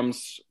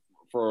Rams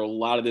for a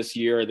lot of this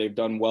year. They've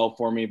done well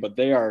for me, but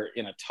they are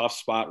in a tough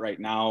spot right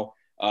now.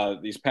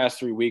 These past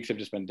 3 weeks have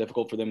just been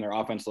difficult for them. Their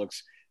offense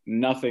looks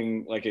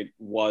nothing like it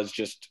was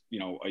just,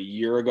 a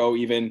year ago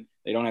even.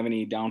 They don't have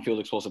any downfield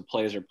explosive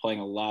plays. They're playing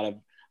a lot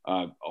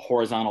of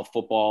horizontal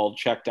football,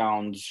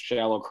 checkdowns,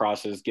 shallow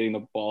crosses, getting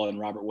the ball in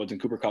Robert Woods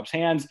and Cooper Kupp's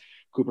hands.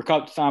 Cooper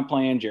Kupp's not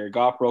playing. Jared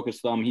Goff broke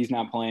his thumb. He's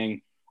not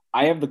playing.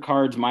 I have the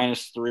Cards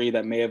 -3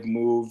 that may have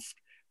moved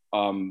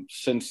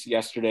since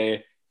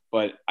yesterday.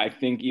 But I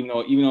think even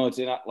though it's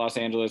in Los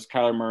Angeles,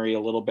 Kyler Murray a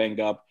little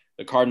banged up.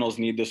 The Cardinals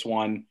need this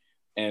one,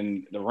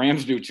 and the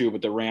Rams do too.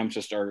 But the Rams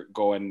just are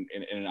going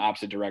in an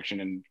opposite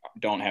direction and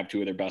don't have 2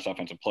 of their best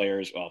offensive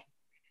players. Well,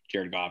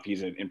 Jared Goff,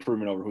 he's an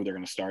improvement over who they're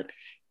going to start.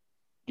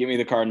 Give me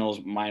the Cardinals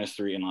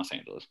 -3 in Los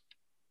Angeles.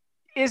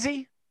 Is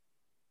he?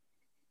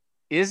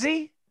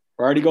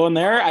 We're already going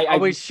there. Are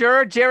we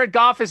sure Jared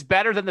Goff is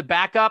better than the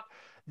backup?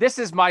 This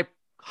is my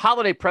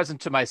holiday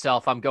present to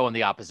myself. I'm going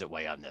the opposite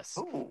way on this.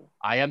 Ooh.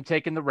 I am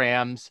taking the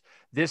Rams.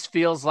 This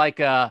feels like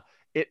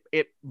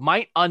it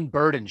might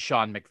unburden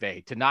Sean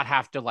McVay to not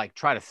have to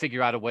try to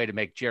figure out a way to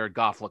make Jared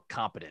Goff look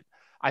competent.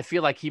 I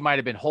feel like he might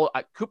have been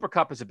Cooper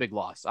Kupp is a big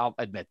loss. I'll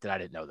admit that I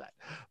didn't know that,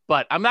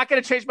 but I'm not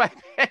going to change my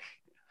pick.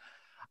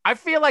 I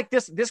feel like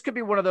this could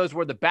be one of those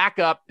where the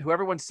backup, who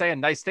everyone's saying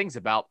nice things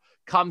about,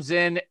 comes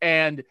in,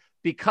 and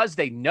because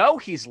they know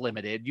he's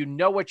limited,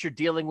 what you're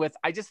dealing with.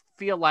 I just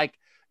feel like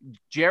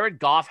Jared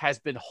Goff has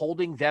been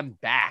holding them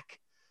back,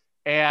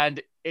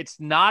 and it's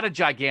not a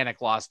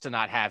gigantic loss to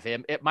not have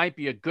him. It might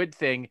be a good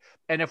thing.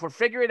 And if we're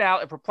figuring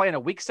out, if we're playing a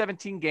week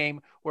 17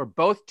 game where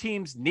both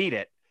teams need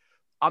it,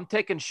 I'm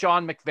taking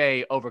Sean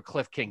McVay over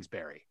Cliff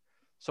Kingsbury.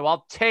 So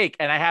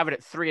and I have it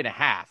at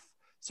 3.5.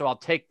 So I'll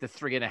take the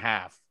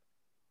 3.5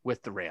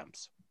 with the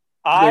Rams.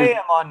 I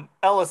am on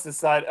Ellis's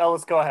side.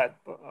 Ellis, go ahead.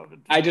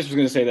 I just was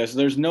going to say this.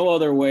 There's no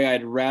other way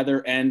I'd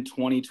rather end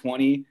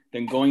 2020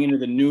 than going into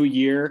the new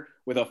year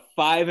with a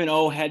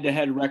 5-0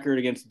 head-to-head record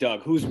against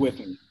Doug. Who's with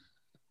me?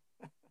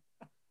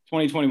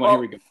 2021, here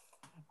we go.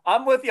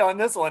 I'm with you on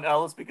this one,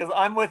 Ellis, because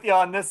I'm with you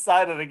on this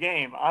side of the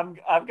game. I'm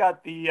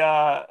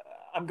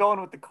going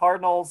with the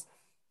Cardinals.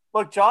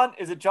 Look,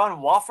 is it John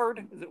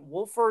Wofford? Is it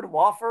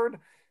Wofford?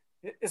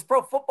 His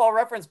Pro Football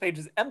Reference page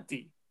is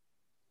empty.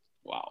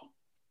 Wow.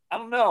 I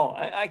don't know.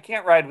 I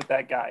can't ride with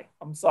that guy.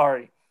 I'm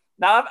sorry.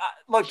 Now,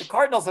 look, the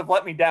Cardinals have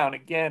let me down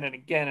again and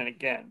again and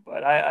again,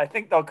 but I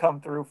think they'll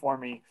come through for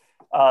me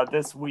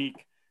this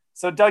week.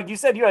 So, Doug, you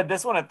said you had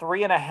this one at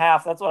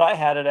 3.5. That's what I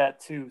had it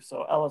at too.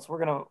 So, Ellis, we're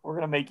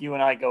gonna make you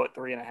and I go at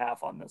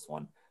 3.5 on this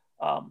one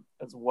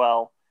as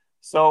well.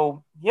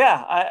 So,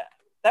 yeah,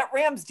 that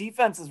Rams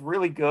defense is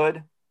really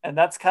good, and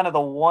that's kind of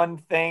the one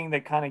thing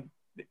that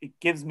it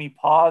gives me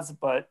pause.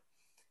 But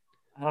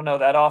I don't know,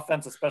 that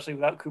offense, especially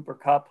without Cooper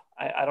Kupp,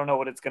 I don't know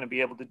what it's going to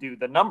be able to do.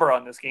 The number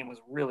on this game was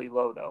really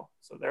low, though,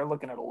 so they're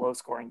looking at a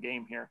low-scoring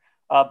game here.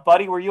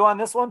 Buddy, were you on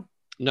this one?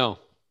 No.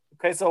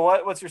 Okay, so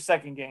what's your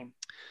second game?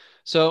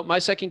 So my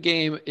second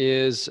game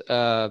is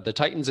the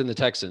Titans and the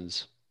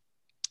Texans.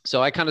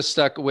 So I kind of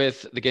stuck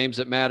with the games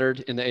that mattered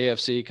in the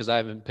AFC because I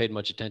haven't paid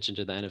much attention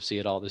to the NFC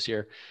at all this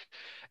year.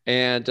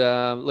 And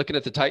looking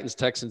at the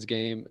Titans-Texans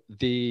game,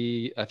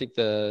 I think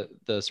the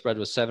spread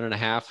was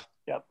 7.5.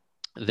 Yep.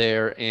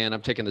 There, and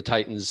I'm taking the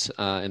Titans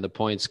in the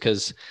points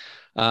because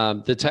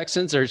The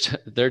Texans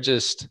they're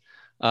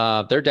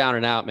down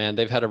and out, man.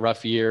 They've had a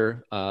rough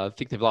year. I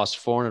think they've lost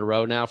 4 in a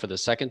row now for the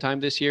second time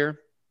this year.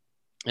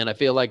 And I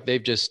feel like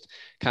they've just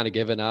kind of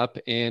given up.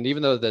 And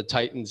even though the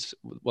Titans,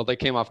 well, they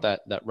came off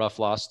that rough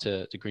loss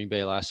to Green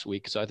Bay last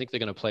week. So I think they're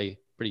going to play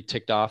pretty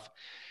ticked off.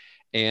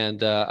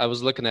 And I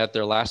was looking at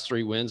their last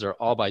 3 wins are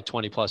all by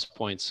 20 plus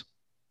points.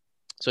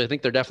 So I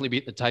think they're definitely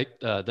beating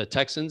the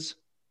Texans.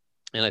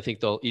 And I think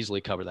they'll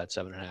easily cover that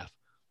 7.5.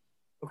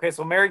 Okay,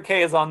 so Mary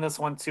Kay is on this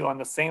one too, on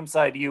the same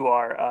side you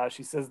are.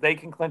 She says they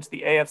can clinch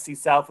the AFC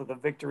South with a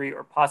victory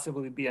or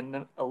possibly be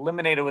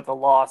eliminated with a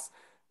loss.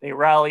 They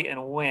rally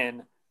and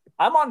win.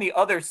 I'm on the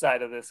other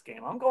side of this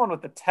game. I'm going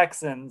with the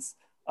Texans,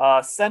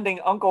 sending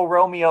Uncle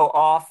Romeo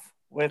off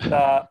with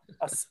a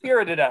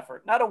spirited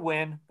effort. Not a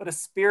win, but a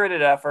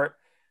spirited effort.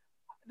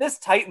 This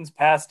Titans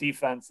pass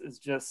defense is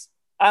just,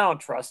 I don't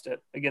trust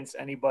it against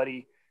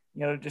anybody.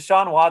 You know,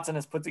 Deshaun Watson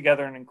has put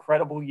together an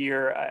incredible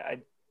year. I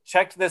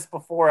checked this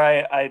before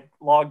I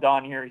logged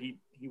on here.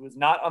 He was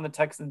not on the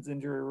Texans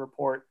injury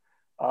report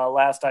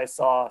last I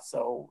saw,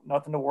 so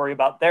nothing to worry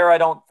about there, I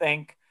don't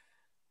think.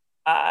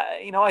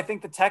 I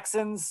think the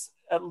Texans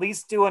at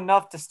least do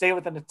enough to stay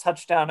within a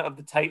touchdown of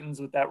the Titans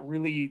with that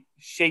really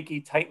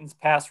shaky Titans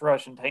pass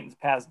rush and Titans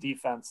pass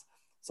defense.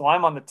 So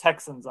I'm on the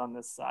Texans on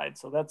this side.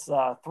 So that's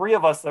 3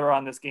 of us that are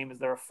on this game. Is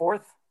there a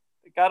 4th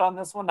that got on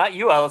this one? Not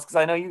you, Ellis, because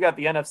I know you got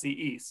the NFC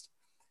East.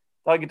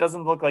 Doug, it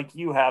doesn't look like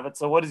you have it.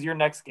 So what is your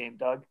next game,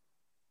 Doug?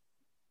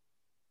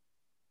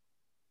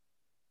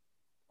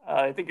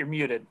 I think you're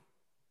muted.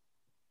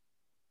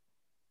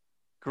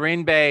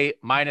 Green Bay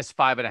minus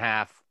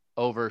 5.5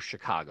 over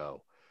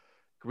Chicago.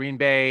 Green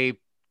Bay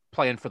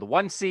playing for the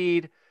 1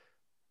 seed.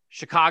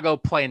 Chicago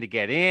playing to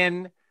get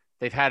in.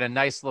 They've had a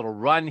nice little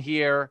run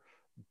here,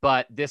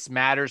 but this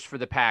matters for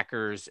the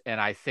Packers.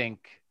 And I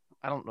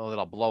don't know that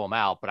I'll blow them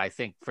out, but I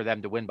think for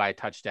them to win by a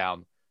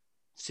touchdown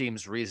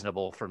seems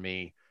reasonable for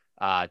me,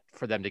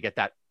 for them to get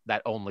that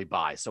only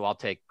bye. So I'll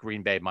take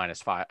Green Bay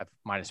minus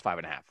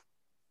 5.5.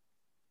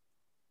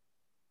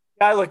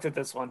 I looked at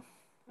this one.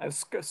 I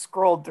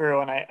scrolled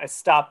through and I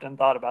stopped and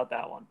thought about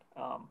that one.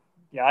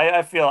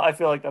 I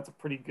feel like that's a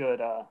pretty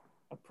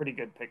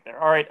good pick there.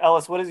 All right,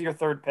 Ellis, what is your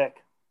 3rd pick?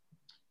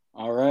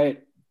 All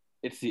right.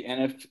 It's the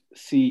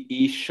NFC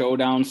East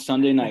Showdown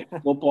Sunday Night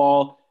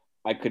Football.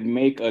 I could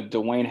make a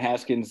Dwayne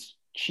Haskins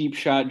cheap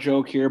shot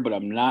joke here, but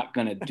I'm not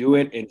going to do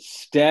it.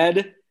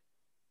 Instead,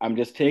 I'm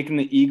just taking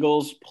the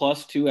Eagles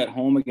 +2 at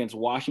home against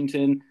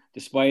Washington.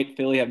 Despite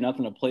Philly have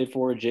nothing to play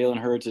for, Jalen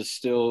Hurts is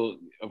still,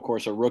 of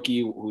course, a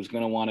rookie who's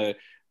going to want to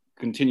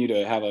continue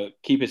to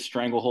keep his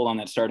stranglehold on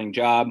that starting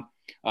job.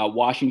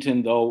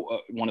 Washington, though,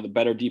 one of the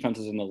better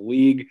defenses in the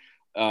league,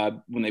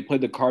 when they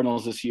played the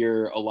Cardinals this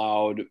year,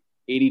 allowed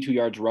 82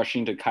 yards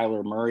rushing to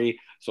Kyler Murray.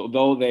 So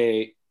though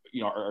they,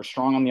 are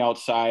strong on the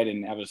outside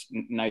and have a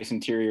nice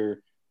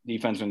interior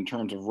defense in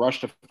terms of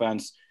rush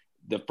defense,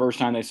 the first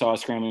time they saw a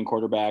scrambling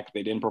quarterback,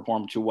 they didn't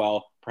perform too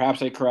well. Perhaps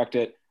they correct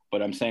it,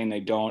 but I'm saying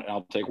they don't. And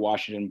I'll take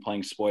Washington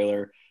playing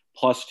spoiler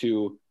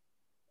 +2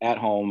 at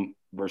home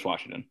versus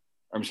Washington.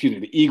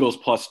 The Eagles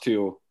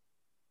 +2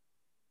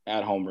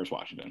 at home versus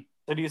Washington.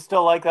 So do you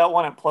still like that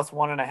one at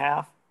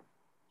 +1.5?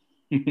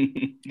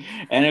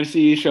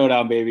 NFC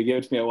Showdown, baby. Give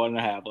it to me at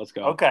 1.5. Let's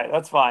go. Okay,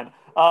 that's fine.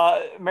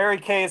 Mary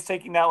Kay is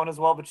taking that one as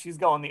well, but she's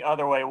going the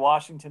other way.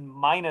 Washington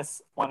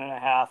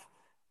 -1.5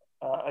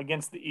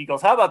 against the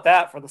Eagles. How about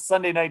that for the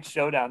Sunday Night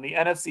Showdown? The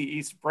NFC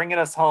East bringing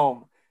us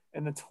home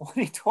in the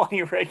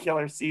 2020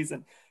 regular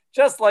season,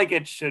 just like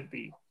it should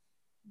be.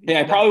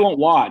 Yeah, I probably won't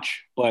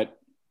watch, but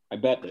I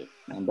bet it.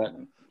 I'm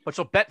betting. But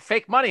you'll bet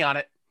fake money on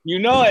it. You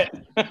know it.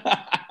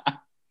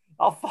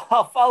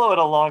 I'll follow it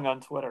along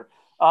on Twitter.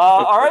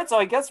 All right, so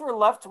I guess we're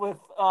left with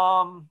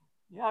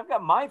I've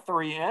got my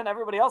 3 in.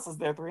 Everybody else is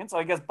their 3 in. So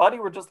I guess, Buddy,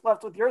 we're just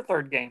left with your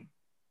 3rd game.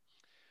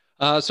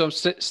 So I'm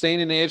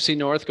staying in the AFC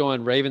North,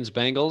 going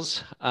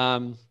Ravens-Bengals.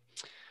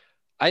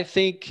 I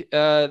think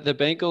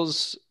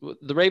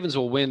the Ravens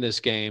will win this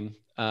game.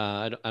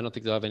 I don't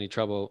think they'll have any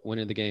trouble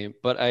winning the game,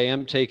 but I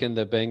am taking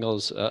the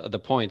Bengals, the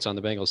points on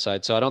the Bengals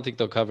side. So I don't think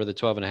they'll cover the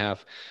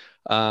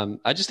 12.5.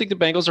 I just think the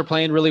Bengals are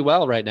playing really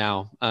well right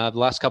now. The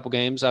last couple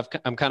games,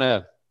 I'm kind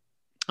of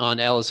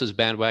on Ellis's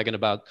bandwagon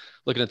about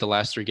looking at the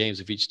last 3 games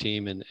of each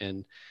team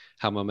and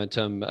how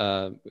momentum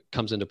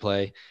comes into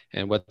play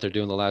and what they're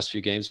doing the last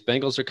few games.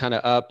 Bengals are kind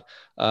of up.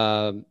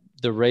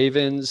 The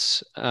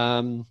Ravens,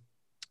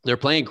 they're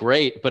playing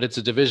great, but it's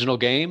a divisional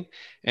game,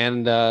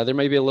 and there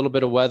may be a little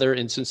bit of weather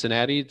in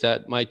Cincinnati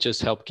that might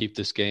just help keep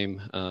this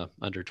game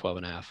under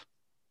 12.5.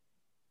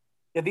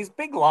 Yeah, these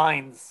big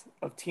lines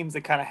of teams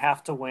that kind of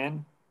have to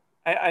win.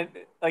 I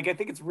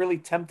think it's really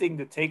tempting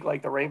to take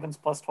like the Ravens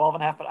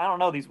 +12.5, but I don't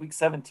know. These week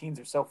 17s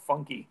are so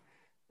funky,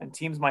 and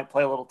teams might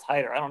play a little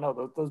tighter. I don't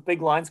know. Those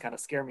big lines kind of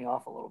scare me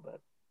off a little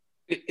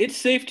bit. It's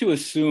safe to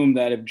assume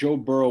that if Joe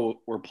Burrow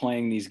were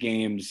playing these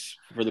games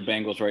for the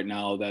Bengals right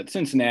now, that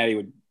Cincinnati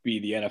would be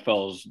the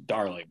NFL's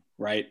darling,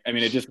 right? I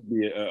mean, it just would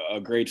be a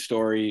great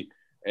story,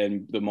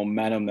 and the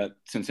momentum that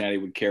Cincinnati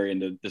would carry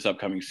into this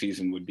upcoming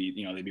season would be,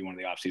 they'd be one of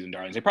the offseason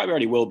darlings. They probably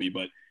already will be,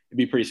 but it'd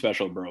be pretty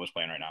special if Burrow was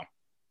playing right now.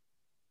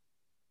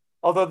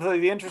 Although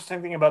the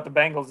interesting thing about the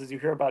Bengals is you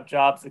hear about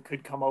jobs that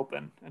could come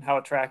open and how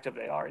attractive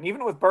they are. And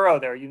even with Burrow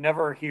there, you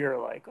never hear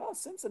like, oh,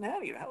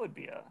 Cincinnati, that would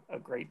be a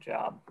great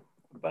job.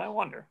 But I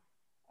wonder.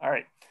 All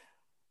right.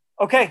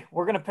 Okay,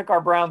 we're going to pick our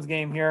Browns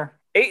game here.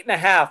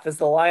 8.5 is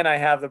the line I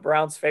have, the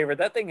Browns favorite.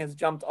 That thing has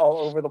jumped all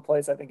over the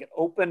place. I think it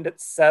opened at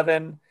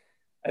 7.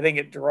 I think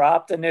it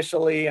dropped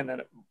initially, and then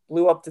it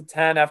blew up to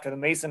 10 after the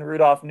Mason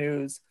Rudolph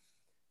news.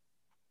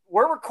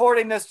 We're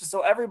recording this just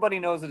so everybody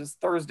knows it is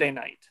Thursday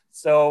night.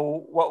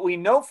 So what we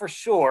know for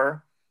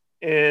sure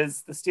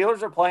is the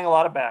Steelers are playing a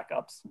lot of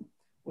backups.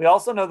 We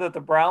also know that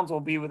the Browns will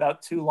be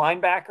without 2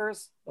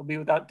 linebackers. They'll be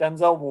without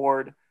Denzel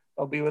Ward.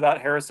 They'll be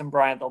without Harrison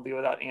Bryant. They'll be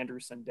without Andrew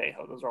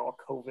Sendejo. Those are all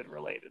COVID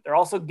related. They're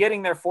also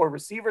getting their 4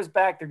 receivers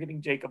back. They're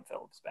getting Jacob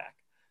Phillips back.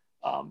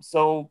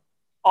 So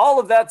all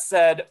of that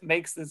said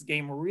makes this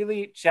game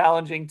really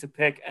challenging to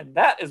pick. And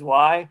that is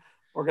why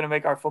we're going to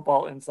make our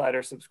Football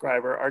Insider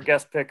subscriber, our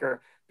guest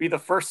picker, be the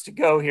first to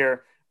go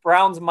here.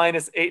 Browns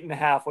minus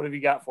 8.5. What have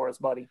you got for us,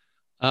 buddy?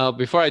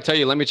 Before I tell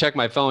you, let me check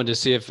my phone to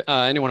see if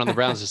anyone on the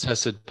Browns has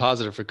tested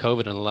positive for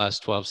COVID in the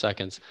last 12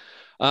 seconds.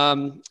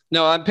 No,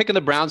 I'm picking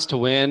the Browns to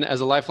win.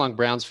 As a lifelong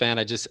Browns fan,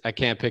 I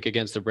can't pick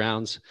against the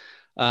Browns.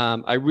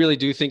 I really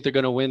do think they're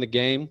going to win the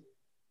game.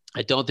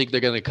 I don't think they're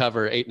going to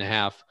cover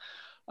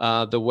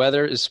 8.5. The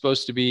weather is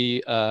supposed to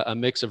be a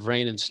mix of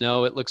rain and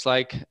snow, it looks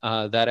like,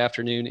 that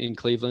afternoon in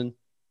Cleveland.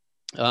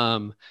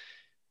 And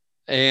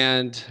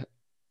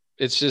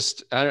it's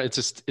just,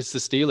 it's the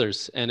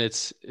Steelers, and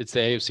it's the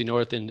AFC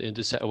North in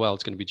December. Well,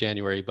 it's going to be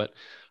January, but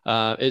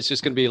it's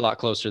just going to be a lot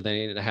closer than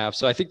 8.5.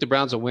 So I think the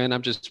Browns will win.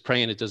 I'm just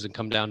praying it doesn't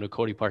come down to a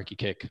Cody Parkey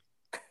kick.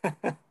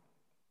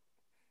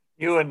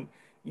 You and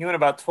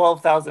about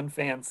 12,000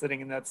 fans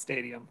sitting in that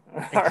stadium,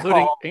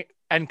 including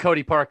and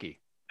Cody Parkey.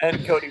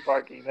 And Cody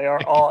Parkey. They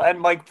are all, and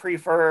Mike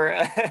Prefer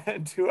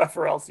and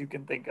whoever else you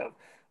can think of.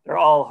 They're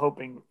all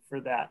hoping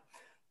for that.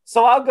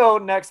 So I'll go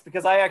next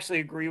because I actually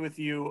agree with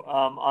you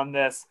on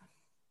this.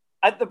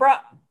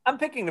 I'm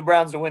picking the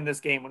Browns to win this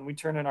game when we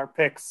turn in our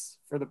picks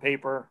for the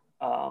paper.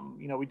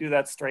 We do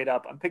that straight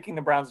up. I'm picking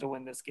the Browns to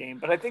win this game,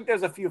 but I think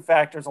there's a few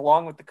factors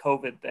along with the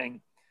COVID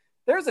thing.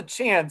 There's a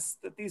chance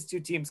that these two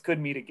teams could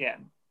meet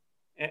again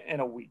in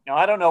a week. Now,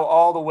 I don't know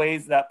all the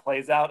ways that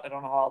plays out. I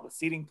don't know how all the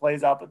seeding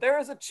plays out, but there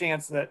is a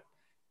chance that,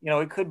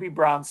 it could be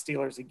Browns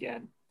Steelers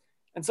again.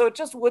 And so it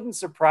just wouldn't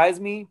surprise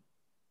me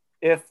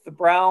if the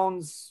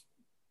Browns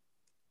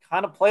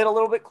kind of played a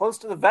little bit close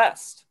to the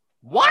vest.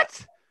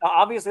 What? Now,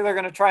 obviously, they're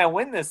going to try and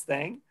win this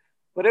thing,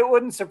 but it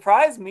wouldn't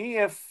surprise me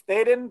if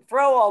they didn't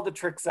throw all the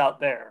tricks out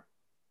there.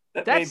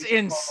 That's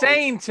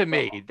insane to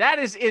me. That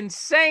is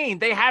insane.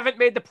 They haven't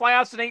made the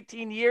playoffs in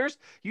 18 years.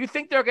 You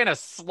think they're going to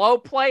slow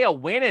play a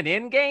win and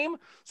in game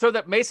so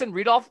that Mason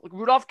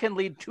Rudolph can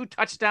lead 2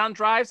 touchdown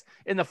drives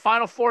in the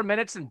final 4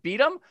 minutes and beat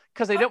them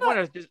because they don't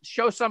want to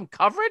show some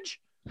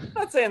coverage? I'm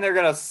not saying they're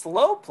going to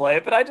slow play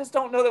it, but I just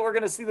don't know that we're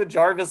going to see the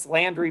Jarvis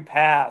Landry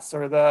pass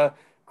or the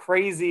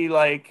crazy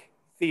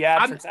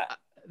theatrics.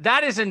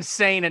 That is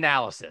insane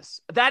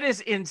analysis. That is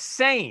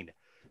insane.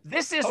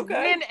 This is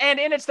win and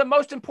in. It's the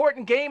most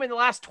important game in the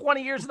last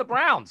 20 years of the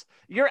Browns.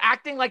 You're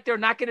acting like they're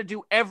not going to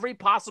do every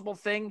possible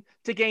thing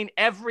to gain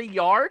every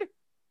yard.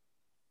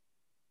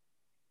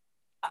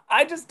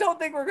 I just don't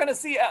think we're going to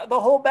see the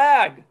whole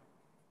bag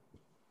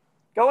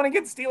going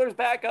against Steelers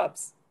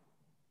backups.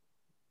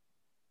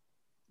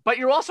 But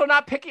you're also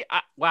not picking.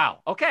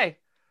 Wow. Okay.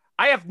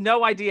 I have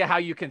no idea how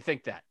you can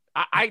think that.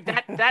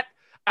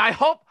 I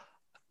hope,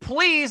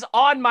 please,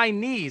 on my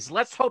knees,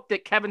 let's hope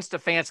that Kevin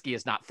Stefanski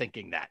is not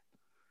thinking that.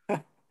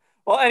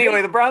 Well,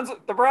 anyway, the Browns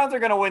are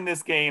going to win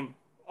this game,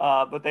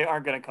 but they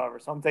aren't going to cover.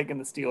 So I'm taking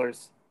the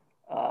Steelers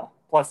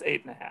plus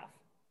 8.5.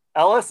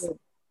 Ellis?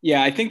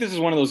 Yeah, I think this is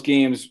one of those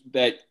games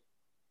that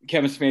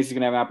Kevin Stefanski is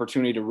going to have an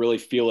opportunity to really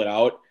feel it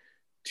out.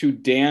 To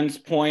Dan's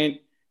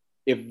point,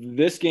 if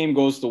this game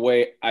goes the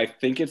way I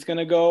think it's going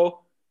to go,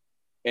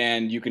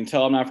 and you can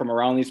tell I'm not from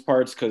around these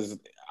parts because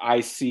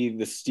I see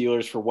the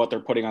Steelers for what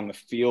they're putting on the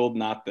field,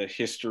 not the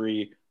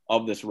history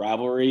of this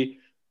rivalry.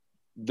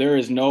 There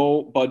is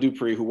no Bud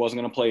Dupree, who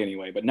wasn't going to play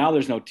anyway, but now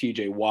there's no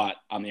TJ Watt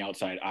on the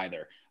outside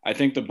either. I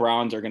think the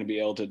Browns are going to be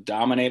able to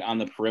dominate on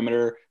the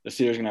perimeter. The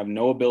Steelers are going to have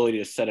no ability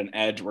to set an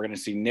edge. We're going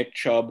to see Nick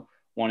Chubb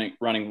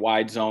running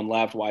wide zone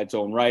left, wide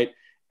zone right,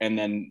 and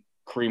then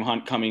Kareem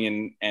Hunt coming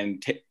in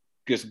and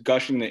just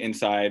gushing the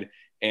inside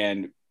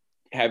and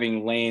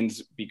having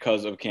lanes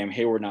because of Cam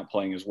Hayward not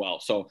playing as well.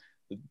 So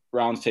the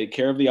Browns take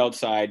care of the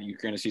outside. You're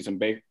going to see some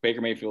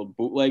Baker Mayfield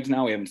bootlegs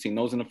now. We haven't seen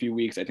those in a few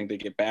weeks. I think they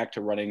get back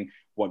to running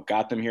what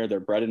got them here, their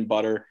bread and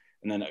butter,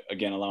 and then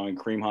again allowing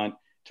Kareem Hunt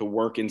to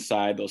work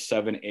inside those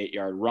 7-8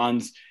 yard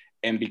runs.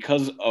 And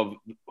because of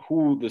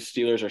who the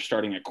Steelers are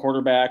starting at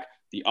quarterback,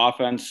 the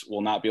offense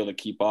will not be able to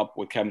keep up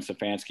with Kevin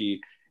Stefanski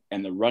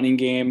and the running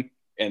game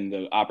and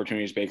the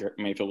opportunities Baker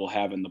Mayfield will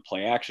have in the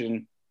play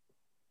action.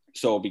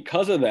 So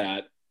because of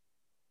that,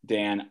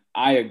 Dan,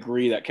 I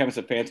agree that Kevin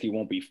Stefanski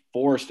won't be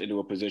forced into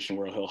a position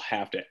where he'll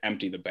have to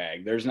empty the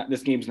bag.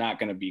 This game's not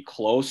going to be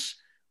close.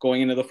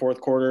 going into the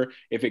fourth quarter.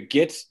 If it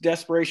gets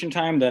desperation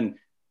time, then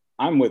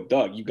I'm with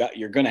Doug.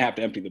 You're going to have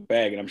to empty the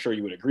bag, and I'm sure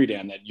you would agree,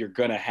 Dan, that you're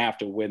going to have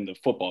to win the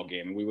football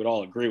game, and we would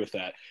all agree with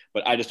that.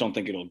 But I just don't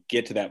think it'll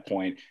get to that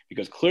point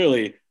because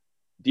clearly,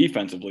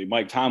 defensively,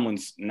 Mike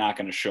Tomlin's not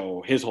going to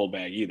show his whole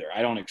bag either.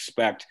 I don't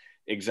expect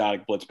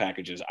exotic blitz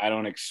packages. I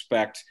don't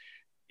expect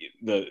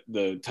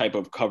the type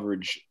of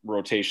coverage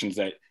rotations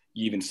that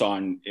you even saw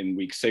in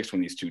week 6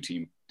 when these two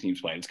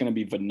teams played. It's going to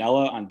be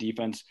vanilla on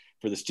defense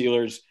for the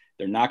Steelers.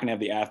 They're not going to have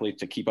the athletes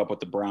to keep up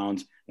with the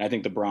Browns. And I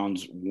think the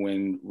Browns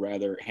win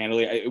rather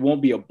handily. It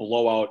won't be a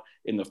blowout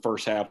in the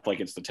first half like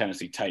it's the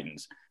Tennessee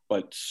Titans,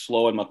 but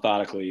slow and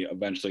methodically,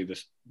 eventually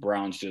the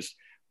Browns just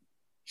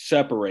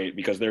separate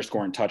because they're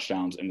scoring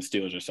touchdowns and the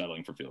Steelers are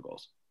settling for field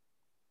goals.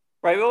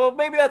 Right. Well,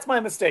 maybe that's my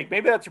mistake.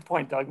 Maybe that's your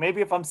point, Doug.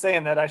 Maybe if I'm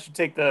saying that, I should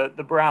take the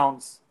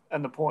Browns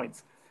and the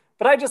points.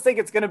 But I just think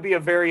it's going to be a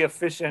very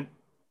efficient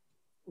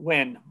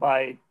win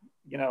by,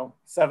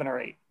 7 or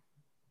 8.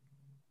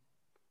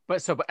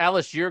 But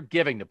Ellis, you're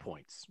giving the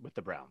points with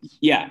the Browns.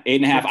 Yeah,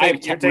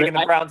 8.5. You're taking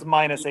the Browns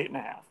minus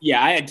 8.5.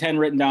 Yeah, I had 10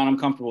 written down. I'm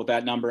comfortable with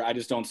that number. I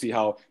just don't see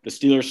how the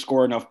Steelers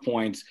score enough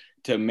points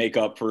to make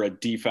up for a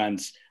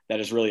defense that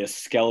is really a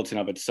skeleton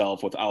of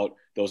itself without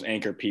those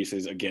anchor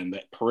pieces. Again,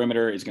 the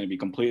perimeter is going to be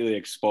completely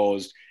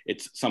exposed.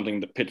 It's something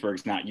that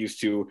Pittsburgh's not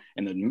used to,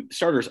 and the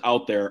starters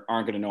out there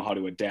aren't going to know how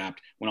to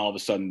adapt when all of a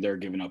sudden they're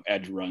giving up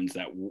edge runs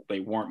that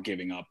they weren't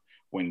giving up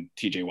when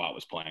TJ Watt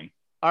was playing.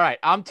 All right,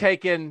 I'm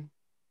taking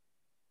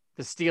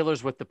the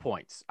Steelers with the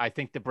points. I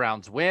think the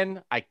Browns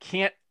win. I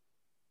can't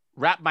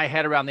wrap my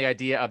head around the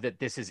idea of that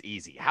this is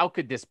easy. How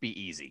could this be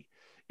easy?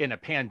 In a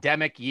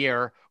pandemic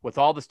year with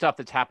all the stuff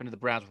that's happened to the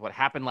Browns, with what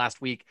happened last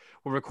week.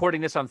 We're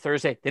recording this on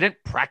Thursday. They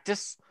didn't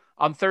practice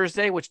on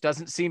Thursday, which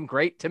doesn't seem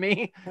great to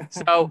me.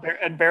 So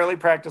and barely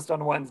practiced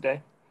on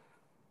Wednesday.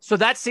 So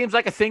that seems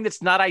like a thing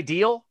that's not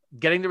ideal.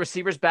 Getting the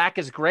receivers back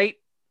is great.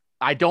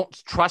 I don't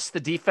trust the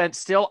defense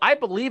still. I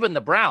believe in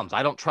the Browns.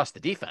 I don't trust the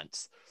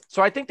defense.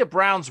 So I think the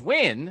Browns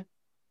win.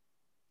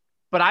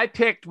 But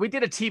we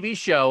did a TV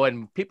show,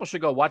 and people should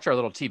go watch our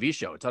little TV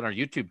show. It's on our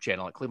YouTube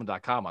channel at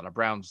cleveland.com on our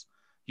Browns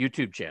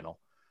YouTube channel.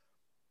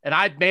 And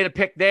I made a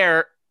pick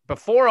there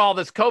before all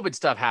this COVID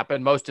stuff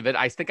happened. Most of it,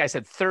 I think I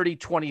said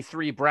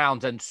 30-23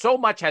 Browns, and so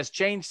much has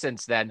changed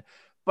since then,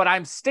 but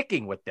I'm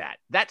sticking with that.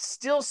 That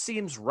still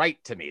seems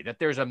right to me, that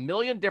there's a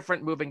million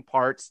different moving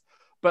parts,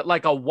 but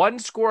like a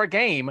one-score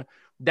game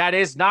that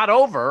is not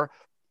over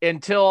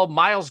until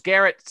Myles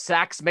Garrett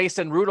sacks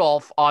Mason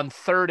Rudolph on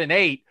 3rd and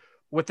 8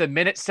 with a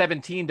minute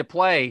 17 to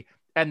play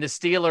and the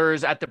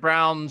Steelers at the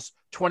Browns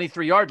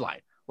 23-yard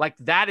line. Like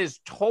that is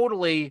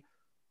totally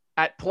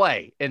at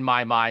play in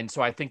my mind.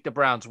 So I think the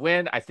Browns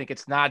win. I think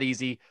it's not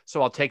easy.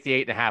 So I'll take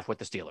the 8.5 with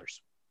the Steelers.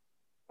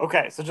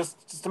 Okay. So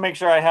just to make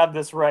sure I have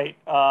this right,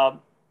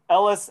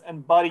 Ellis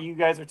and Buddy, you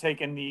guys are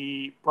taking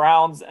the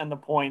Browns and the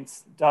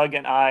points. Doug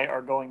and I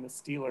are going the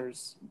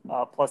Steelers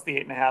plus the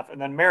 8.5. And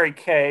then Mary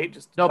Kay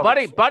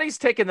Buddy's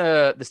taking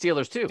the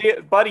Steelers too.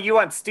 Buddy, you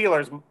went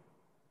Steelers.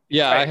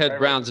 Yeah, I had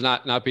Browns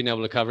not being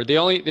able to cover. The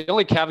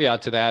only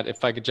caveat to that,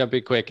 if I could jump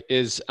in quick,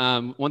 is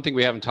one thing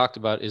we haven't talked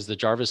about is the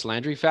Jarvis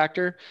Landry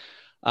factor.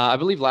 I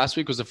believe last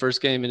week was the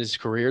first game in his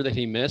career that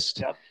he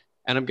missed. Yep.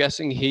 And I'm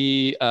guessing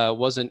he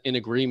wasn't in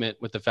agreement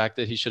with the fact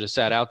that he should have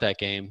sat out that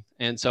game.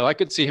 And so I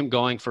could see him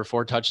going for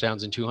 4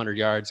 touchdowns and 200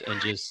 yards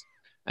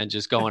and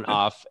just going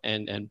off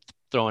and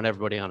throwing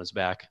everybody on his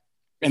back.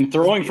 And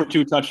throwing for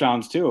 2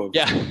 touchdowns too.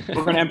 Yeah.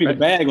 We're going to empty the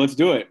bag. Let's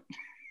do it.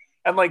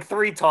 And like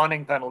 3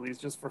 taunting penalties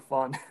just for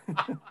fun.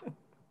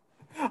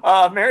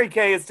 Mary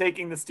Kay is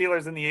taking the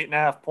Steelers in the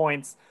 8.5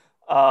 points.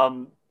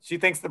 She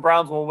thinks the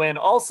Browns will win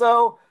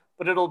also,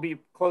 but it'll be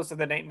closer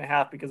than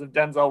 8.5 because of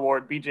Denzel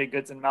Ward, BJ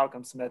Goodson,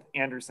 Malcolm Smith,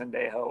 Andrew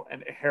Sendejo,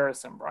 and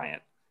Harrison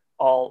Bryant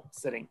all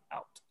sitting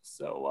out.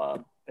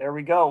 So there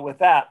we go with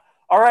that.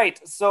 All right.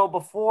 So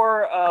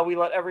before we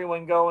let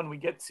everyone go and we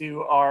get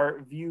to our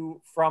view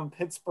from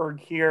Pittsburgh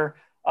here,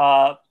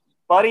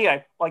 Buddy,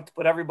 I like to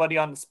put everybody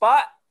on the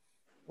spot.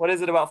 What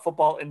is it about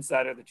Football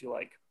Insider that you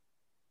like?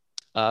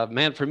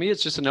 Man, for me,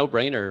 it's just a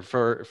no-brainer.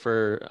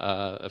 For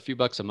a few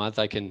bucks a month,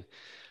 I can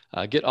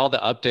get all the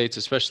updates,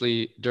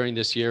 especially during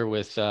this year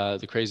with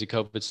the crazy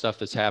COVID stuff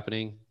that's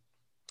happening.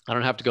 I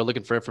don't have to go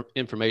looking for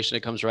information.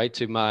 It comes right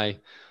to my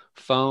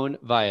phone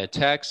via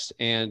text,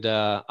 and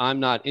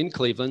I'm not in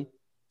Cleveland,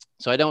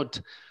 so I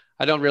don't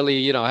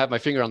really, have my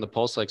finger on the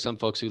pulse like some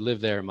folks who live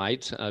there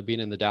might,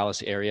 being in the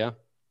Dallas area.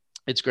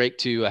 It's great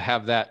to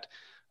have that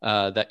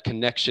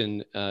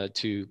connection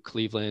to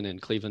Cleveland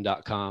and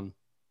Cleveland.com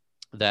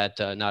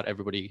that not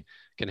everybody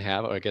can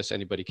have, or I guess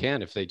anybody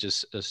can if they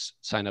just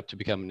sign up to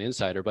become an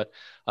insider. But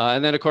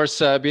and then of course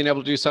being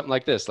able to do something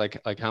like this,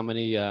 like how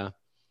many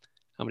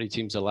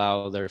teams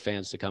allow their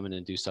fans to come in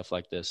and do stuff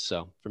like this.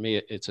 So for me,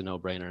 it's a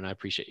no-brainer, and I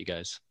appreciate you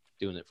guys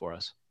doing it for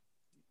us.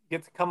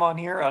 Get to come on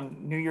here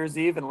on New Year's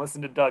Eve and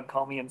listen to Doug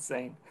call me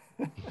insane.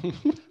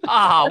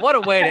 What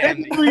a way to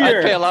end.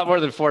 I'd pay a lot more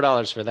than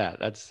 $4 for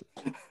that.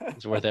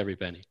 It's worth every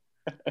penny.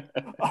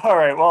 All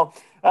right. Well,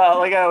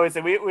 like I always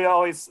say, we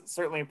always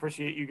certainly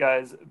appreciate you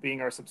guys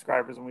being our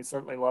subscribers, and we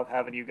certainly love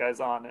having you guys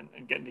on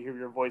and getting to hear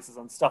your voices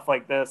on stuff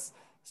like this,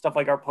 stuff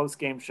like our post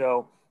game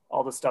show,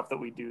 all the stuff that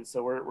we do.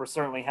 So we're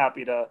certainly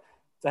happy to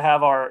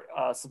have our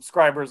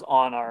subscribers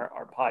on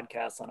our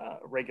podcast on a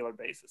regular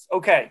basis.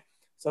 Okay.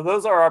 So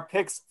those are our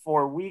picks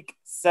for week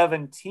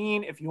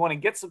 17. If you want to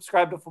get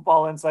subscribed to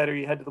Football Insider,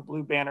 you head to the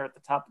blue banner at the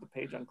top of the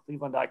page on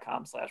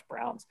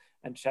cleveland.com/Browns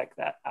and check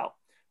that out.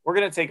 We're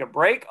going to take a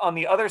break. On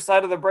the other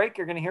side of the break,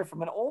 you're going to hear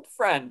from an old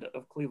friend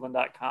of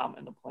Cleveland.com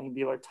and the Plain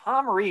Dealer.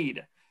 Tom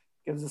Reed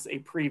gives us a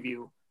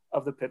preview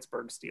of the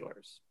Pittsburgh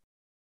Steelers.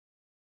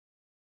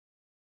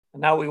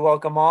 And now we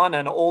welcome on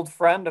an old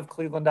friend of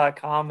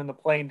Cleveland.com and the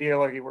Plain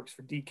Dealer. He works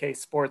for DK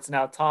Sports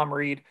now, Tom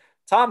Reed.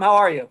 Tom, how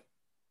are you?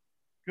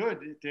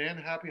 Good, Dan.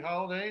 Happy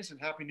holidays and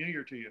Happy New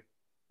Year to you.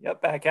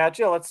 Yep, back at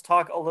you. Let's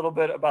talk a little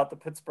bit about the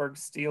Pittsburgh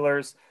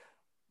Steelers.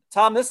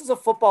 Tom, this is a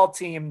football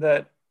team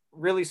that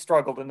really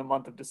struggled in the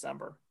month of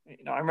December.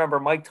 You know, I remember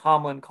Mike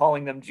Tomlin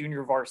calling them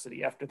junior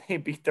varsity after they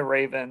beat the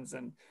Ravens,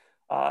 and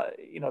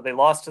they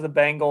lost to the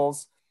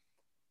Bengals.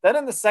 Then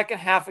in the second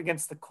half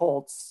against the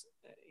Colts,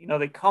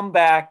 they come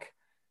back,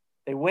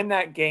 they win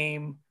that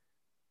game.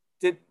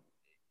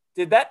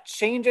 Did that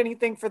change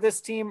anything for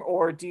this team,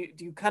 or do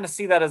you kind of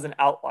see that as an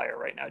outlier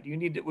right now?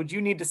 Would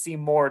you need to see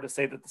more to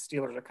say that the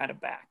Steelers are kind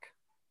of back?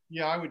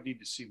 Yeah, I would need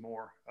to see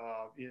more.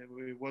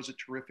 It was a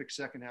terrific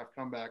second half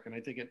comeback, and I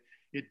think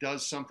it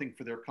does something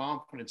for their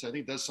confidence. I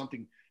think it does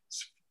something.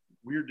 It's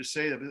weird to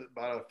say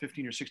about a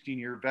 15 or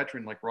 16-year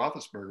veteran like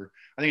Roethlisberger.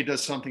 I think it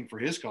does something for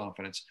his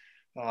confidence.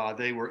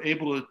 They were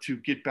able to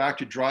get back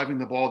to driving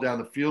the ball down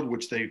the field,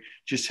 which they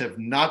just have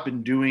not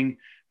been doing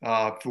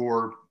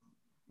for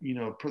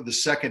the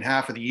second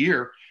half of the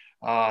year.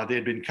 They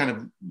had been kind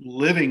of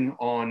living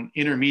on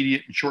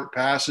intermediate and short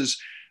passes.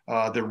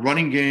 Their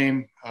running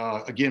game,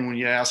 again, when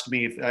you ask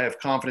me if I have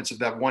confidence of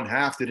that one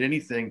half did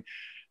anything,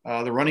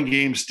 the running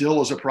game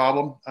still is a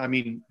problem. I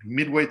mean,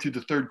 midway through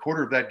the third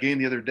quarter of that game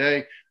the other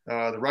day,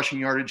 the rushing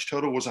yardage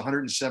total was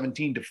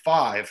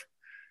 117-5.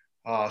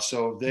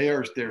 So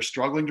they're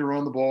struggling to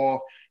run the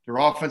ball. Their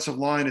offensive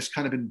line has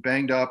kind of been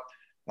banged up.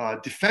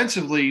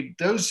 Defensively,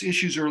 those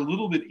issues are a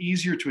little bit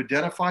easier to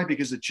identify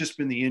because it's just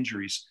been the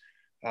injuries.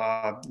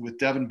 With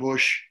Devin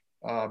Bush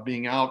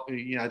being out,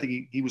 I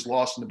think he was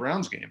lost in the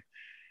Browns game.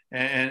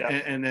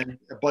 And then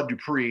Bud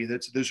Dupree.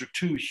 Those are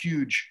two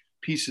huge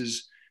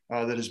pieces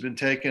that has been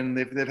taken.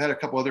 They've had a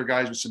couple other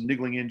guys with some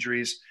niggling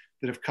injuries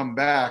that have come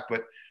back,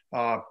 but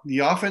the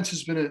offense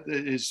has been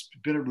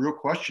a real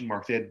question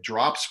mark. They had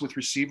drops with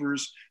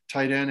receivers.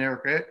 Tight end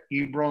Eric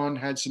Ebron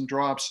had some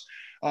drops.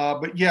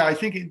 But yeah, I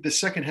think in the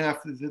second half,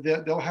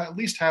 they'll at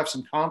least have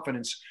some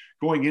confidence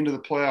going into the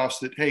playoffs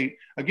that, hey,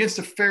 against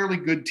a fairly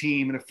good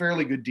team and a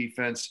fairly good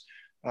defense,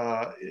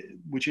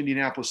 which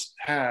Indianapolis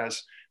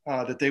has,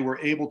 that they were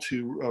able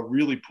to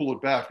really pull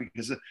it back,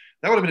 because that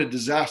would have been a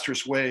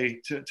disastrous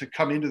way to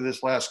come into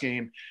this last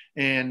game.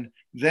 And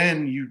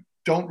then you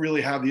don't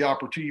really have the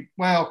opportunity.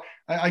 Well,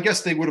 I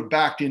guess they would have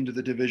backed into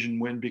the division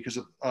win because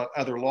of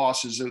other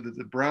losses,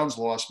 the Browns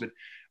lost, but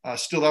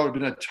still, that would have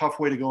been a tough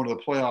way to go into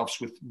the playoffs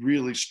with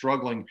really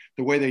struggling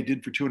the way they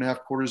did for 2.5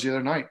 quarters the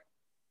other night.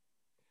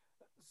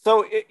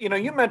 So,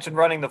 you mentioned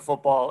running the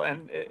football,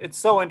 and it's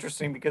so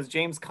interesting because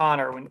James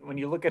Conner, when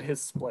you look at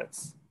his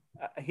splits,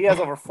 he has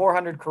over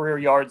 400 career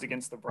yards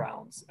against the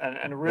Browns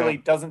and really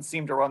doesn't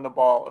seem to run the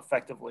ball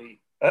effectively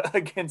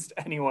against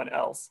anyone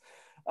else.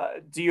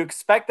 Do you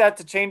expect that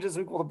to change this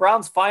week? Will the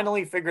Browns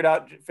finally figure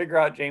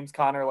out James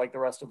Conner like the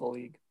rest of the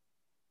league?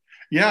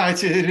 Yeah,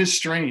 it is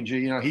strange.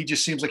 He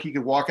just seems like he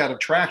could walk out of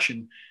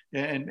traction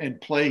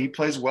and play. He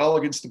plays well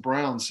against the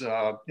Browns,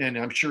 and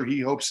I'm sure he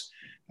hopes.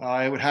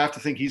 I would have to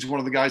think he's one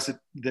of the guys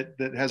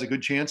that has a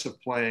good chance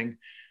of playing.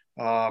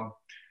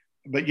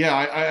 But yeah,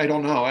 I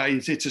don't know.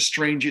 It's a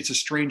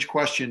strange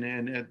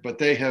question, but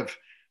they have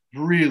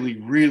really,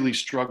 really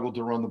struggled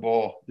to run the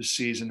ball this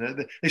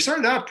season. They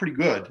started out pretty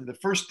good. The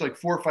first 4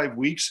 or 5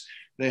 weeks,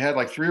 they had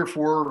 3 or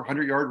 4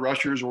 100-yard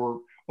rushers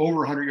or over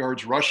 100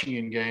 yards rushing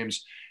in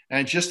games.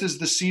 And just as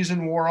the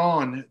season wore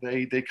on,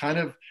 they kind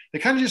of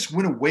just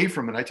went away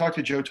from it. I talked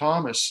to Joe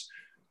Thomas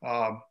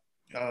about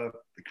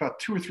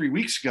 2 or 3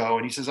 weeks ago,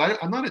 and he says,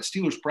 I'm not at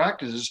Steelers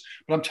practices,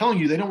 but I'm telling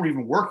you, they don't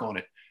even work on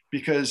it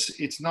because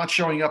it's not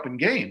showing up in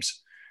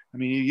games. I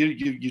mean,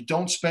 you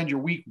don't spend your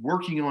week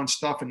working on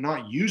stuff and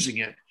not using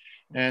it.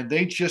 And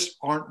they just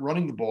aren't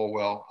running the ball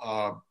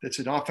well. It's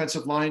an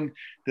offensive line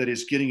that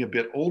is getting a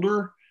bit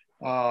older.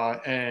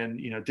 And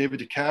David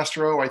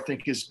DeCastro, I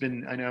think,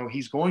 I know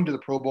he's going to the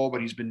Pro Bowl,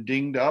 but he's been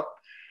dinged up.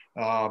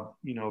 Al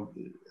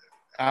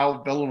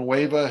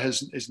Villanueva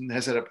has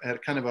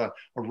had kind of a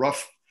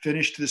rough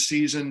finish to the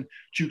season.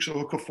 Chukes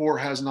Okafor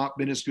has not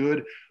been as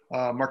good.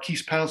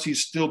 Marquise Pouncey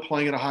is still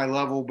playing at a high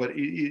level, but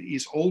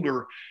he's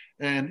older.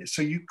 And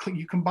so you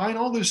combine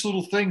all those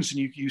little things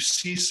and you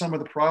see some of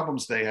the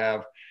problems they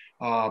have.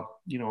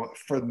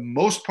 For the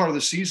most part of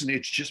the season,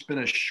 it's just been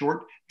a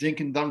short dink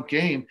and dunk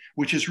game,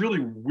 which is really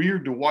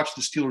weird to watch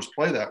the Steelers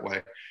play that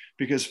way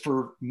because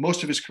for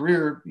most of his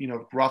career,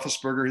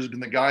 Roethlisberger has been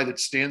the guy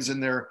that stands in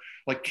there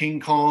like King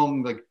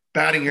Kong, like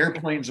batting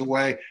airplanes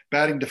away,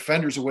 batting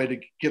defenders away to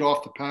get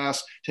off the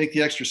pass, take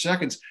the extra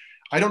seconds.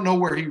 I don't know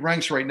where he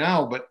ranks right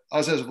now, but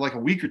as of like a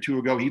week or two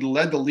ago, he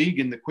led the league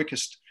in the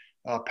quickest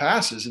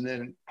passes. And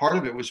then part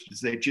of it was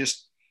they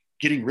just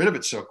getting rid of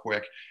it so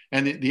quick.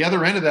 And the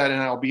other end of that,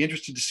 and I'll be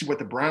interested to see what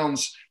the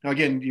Browns, now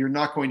again, you're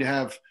not going to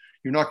have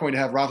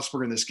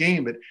Roethlisberger in this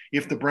game, but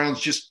if the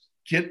Browns just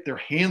get their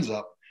hands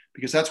up,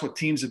 because that's what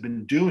teams have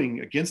been doing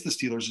against the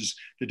Steelers, is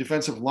the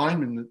defensive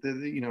linemen,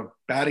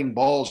 batting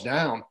balls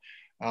down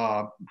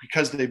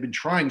because they've been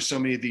trying so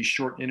many of these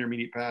short and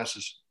intermediate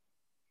passes.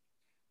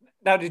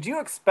 Now, did you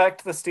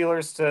expect the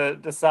Steelers to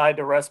decide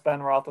to rest Ben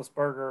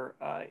Roethlisberger?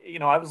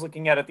 I was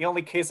looking at it. The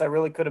only case I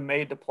really could have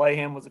made to play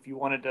him was if you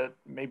wanted to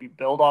maybe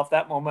build off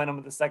that momentum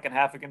of the second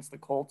half against the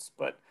Colts.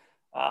 But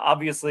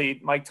obviously,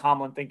 Mike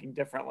Tomlin thinking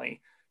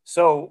differently.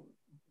 So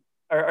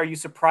are you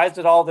surprised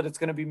at all that it's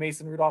going to be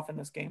Mason Rudolph in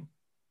this game?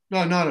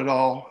 No, not at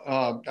all.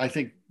 I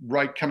think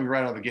coming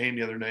right out of the game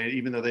the other night,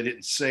 even though they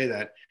didn't say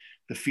that,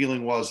 the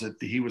feeling was that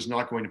he was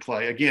not going to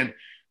play. Again,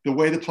 the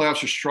way the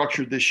playoffs are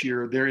structured this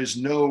year, there is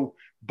no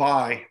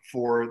bye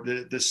for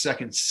the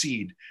second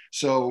seed.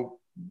 So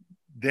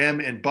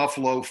them and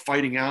Buffalo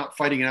fighting it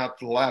out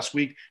the last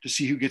week to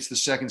see who gets the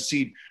second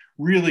seed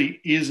really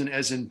isn't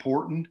as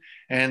important.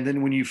 And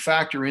then when you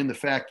factor in the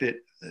fact that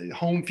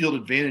home field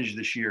advantage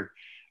this year,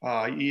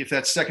 if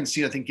that second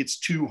seed, I think, gets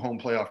 2 home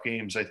playoff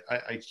games,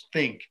 I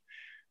think.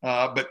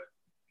 But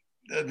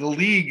the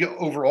league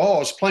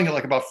overall is playing at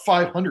like about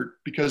 500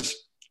 because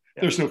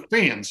there's no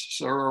fans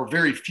or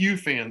very few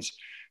fans.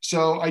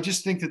 So I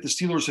just think that the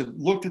Steelers have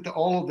looked at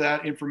all of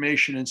that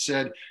information and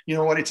said, you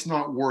know what, it's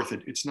not worth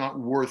it. It's not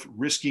worth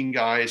risking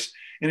guys.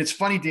 And it's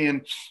funny,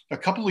 Dan, a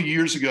couple of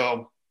years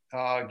ago,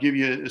 I'll give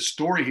you a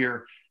story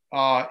here.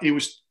 It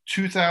was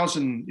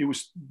 2000.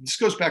 This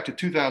goes back to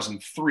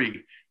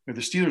 2003, where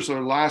the Steelers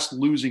their last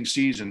losing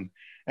season,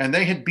 and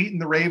they had beaten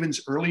the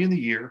Ravens early in the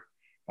year.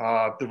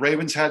 The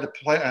Ravens had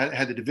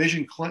the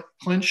division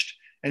clinched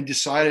and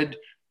decided,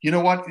 you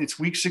know what? It's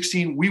week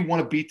 16. We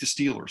want to beat the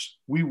Steelers.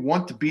 We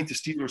want to beat the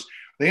Steelers.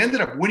 They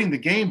ended up winning the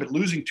game, but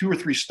losing 2 or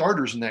 3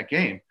 starters in that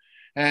game.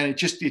 And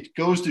it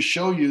goes to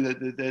show you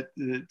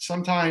that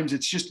sometimes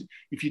it's just,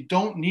 if you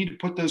don't need to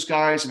put those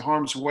guys in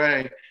harm's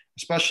way,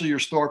 especially your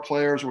star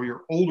players or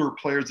your older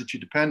players that you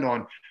depend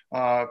on,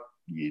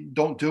 you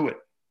don't do it.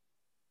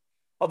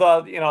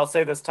 Although, I'll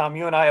say this, Tom,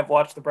 you and I have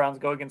watched the Browns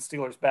go against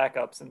Steelers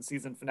backups in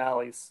season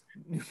finales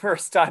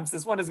numerous times.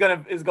 This one is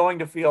going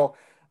to feel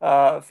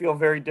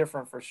very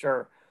different for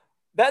sure.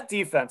 That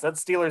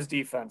Steelers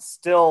defense,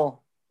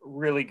 still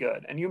really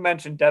good. And you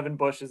mentioned Devin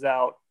Bush is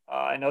out.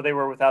 I know they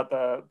were without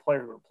the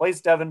player who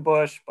replaced Devin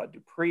Bush, but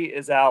Dupree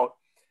is out.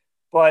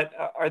 But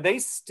are they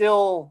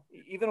still,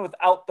 even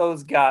without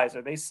those guys,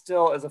 are they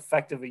still as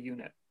effective a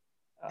unit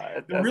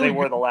as they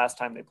were the last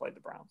time they played the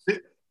Browns?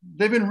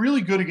 They've been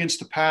really good against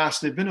the pass.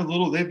 They've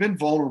been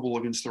vulnerable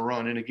against the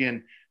run. And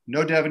again,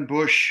 no Devin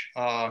Bush.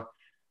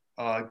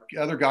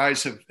 Other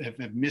guys have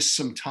missed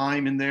some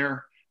time in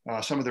there.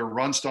 Some of their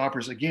run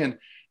stoppers. Again,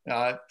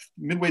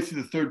 midway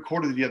through the third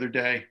quarter the other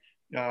day,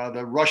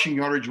 the rushing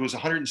yardage was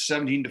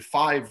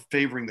 117-5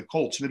 favoring the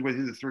Colts midway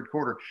through the third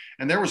quarter.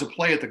 And there was a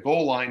play at the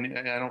goal line,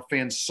 and I don't know if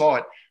fans saw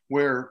it,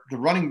 where the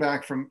running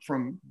back from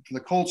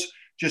the Colts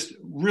just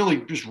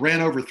ran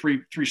over three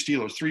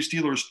Steelers. 3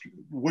 Steelers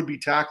would-be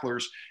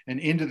tacklers and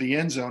into the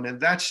end zone. And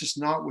that's just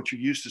not what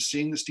you're used to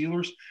seeing the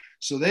Steelers.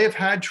 So they have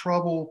had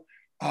trouble.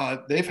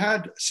 They've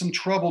had some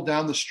trouble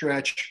down the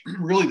stretch,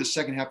 really the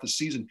second half of the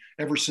season,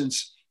 ever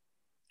since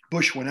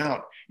Bush went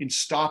out, in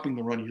stopping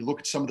the run. You look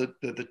at some of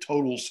the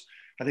totals.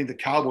 I think the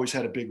Cowboys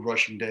had a big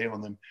rushing day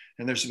on them,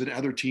 and there's been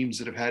other teams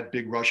that have had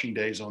big rushing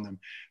days on them.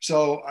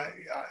 So,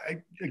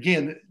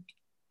 again,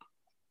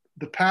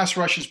 the pass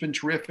rush has been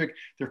terrific.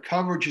 Their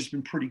coverage has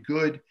been pretty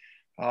good.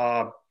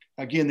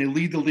 Again, they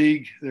lead the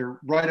league. They're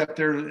right up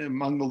there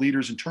among the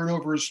leaders in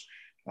turnovers,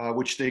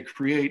 which they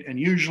create. And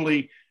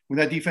usually when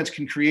that defense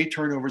can create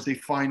turnovers, they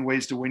find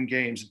ways to win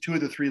games. In 2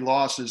 of the 3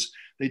 losses,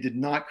 they did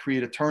not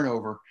create a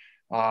turnover.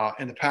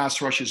 And the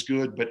pass rush is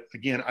good. But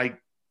again,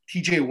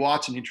 TJ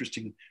Watt's an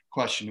interesting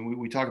question.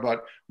 We talk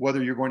about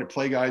whether you're going to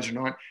play guys or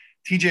not.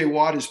 TJ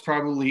Watt is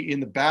probably in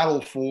the battle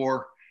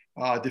for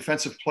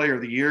defensive player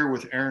of the year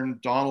with Aaron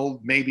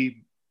Donald.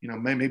 Maybe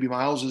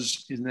Miles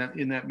is in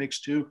that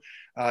mix too.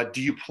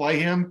 Do you play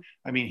him?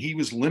 I mean, he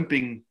was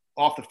limping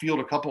off the field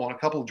on a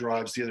couple of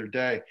drives the other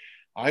day.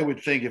 I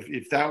would think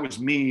if that was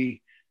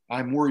me,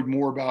 I'm worried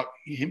more about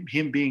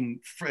him being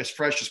as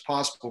fresh as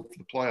possible for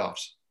the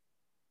playoffs.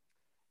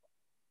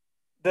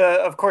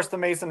 Of course, the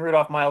Mason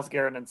Rudolph Myles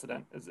Garrett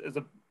incident is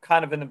a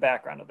kind of in the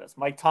background of this.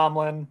 Mike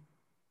Tomlin,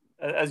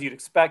 as you'd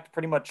expect,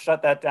 pretty much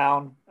shut that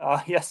down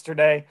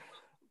yesterday.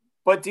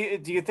 But do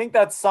you think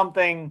that's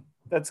something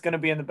that's going to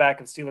be in the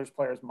back of Steelers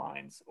players'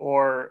 minds,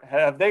 or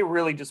have they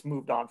really just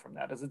moved on from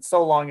that? Is it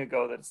so long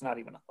ago that it's not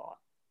even a thought?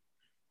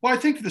 Well, I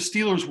think the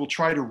Steelers will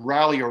try to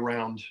rally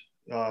around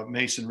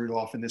Mason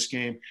Rudolph in this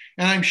game.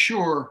 And I'm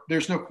sure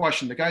there's no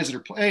question the guys that are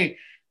playing,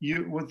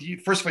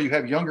 first of all, you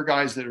have younger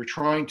guys that are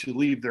trying to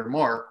leave their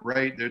mark,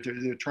 right? They're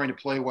trying to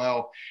play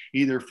well,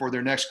 either for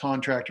their next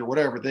contract or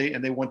whatever,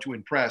 they want to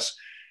impress.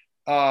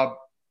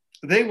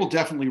 They will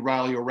definitely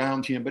rally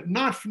around him, but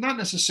not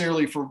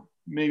necessarily for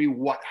maybe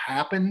what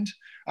happened.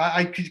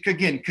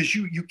 Again, because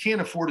you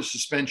can't afford a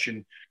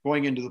suspension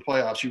going into the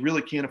playoffs. You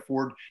really can't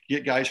afford to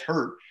get guys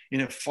hurt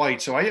in a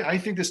fight. So I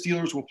think the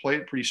Steelers will play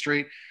it pretty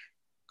straight.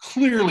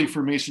 Clearly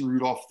for Mason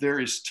Rudolph, there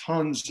is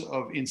tons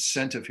of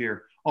incentive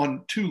here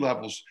on two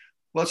levels.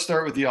 Let's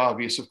start with the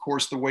obvious. Of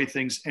course, the way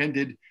things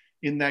ended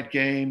in that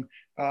game,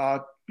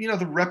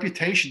 the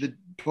reputation that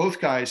both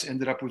guys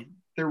ended up with,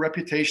 their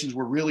reputations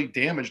were really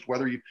damaged,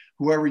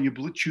 whoever you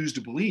choose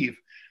to believe.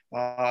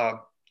 And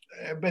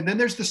then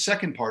there's the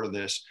second part of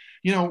this.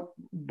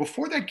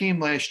 Before that game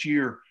last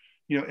year,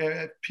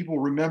 people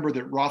remember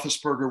that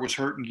Roethlisberger was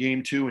hurt in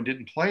game 2 and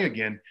didn't play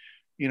again.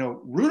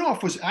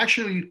 Rudolph was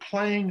actually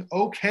playing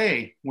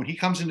okay when he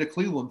comes into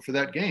Cleveland for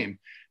that game.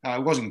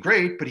 It wasn't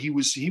great, but he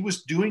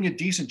was doing a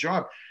decent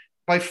job.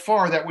 By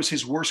far, that was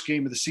his worst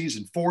game of the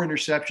season. 4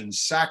 interceptions,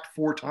 sacked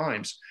 4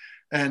 times.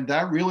 And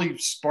that really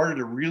started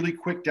a really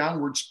quick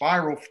downward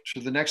spiral to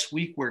the next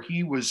week where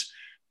he was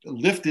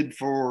lifted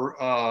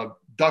for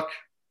Duck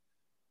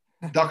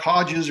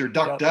Hodges or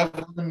Duck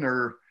Devlin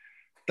or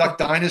Duck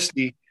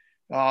Dynasty.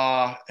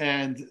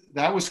 And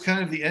that was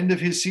kind of the end of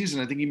his season.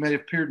 I think he may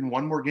have appeared in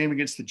one more game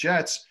against the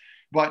Jets.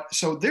 But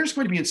so there's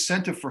going to be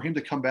incentive for him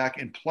to come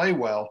back and play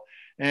well.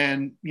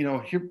 And,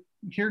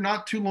 here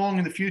not too long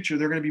in the future,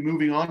 they're going to be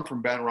moving on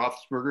from Ben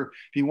Roethlisberger.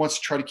 If he wants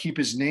to try to keep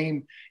his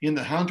name in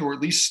the hunt or at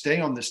least stay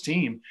on this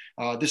team,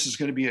 this is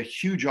going to be a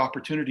huge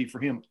opportunity for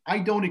him. I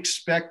don't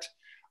expect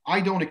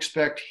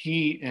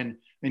he and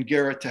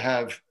Garrett to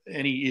have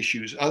any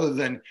issues other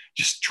than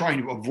just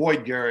trying to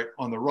avoid Garrett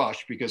on the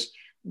rush, because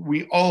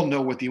we all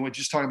know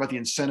just talking about the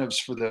incentives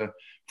for the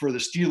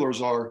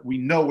Steelers are, we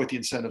know what the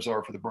incentives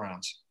are for the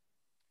Browns.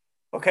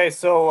 Okay,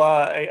 so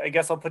I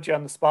guess I'll put you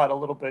on the spot a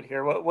little bit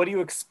here. What do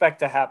you expect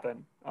to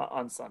happen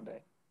on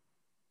Sunday?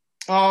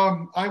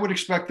 I would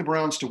expect the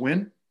Browns to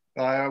win.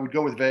 I would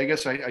go with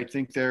Vegas. I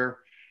think they're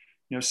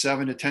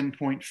 7 to 10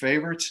 point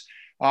favorites.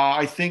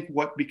 I think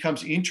what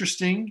becomes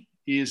interesting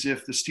is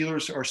if the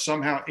Steelers are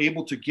somehow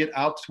able to get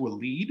out to a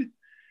lead.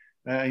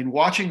 In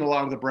watching a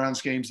lot of the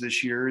Browns games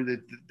this year,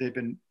 they've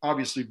been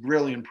obviously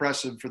really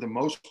impressive for the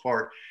most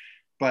part,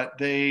 but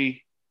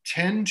they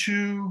tend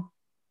to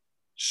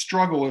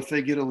struggle if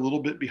they get a little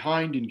bit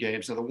behind in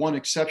games. Now, the one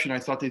exception, I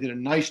thought they did a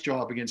nice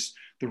job against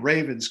the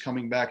Ravens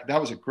coming back.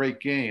 That was a great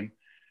game.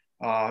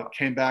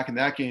 Came back in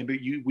that game, but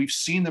we've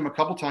seen them a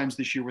couple times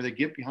this year where they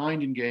get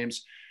behind in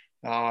games.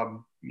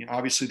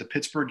 Obviously the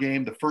Pittsburgh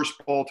game, the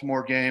first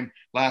Baltimore game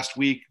last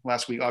week,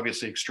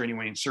 obviously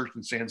extenuating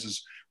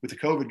circumstances with the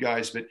COVID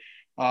guys. But,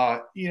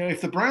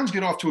 if the Browns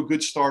get off to a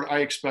good start, I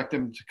expect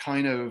them to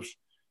kind of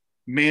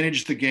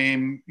manage the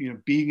game,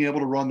 being able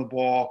to run the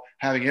ball,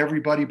 having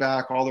everybody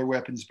back, all their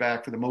weapons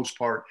back for the most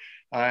part.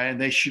 And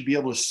they should be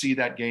able to see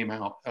that game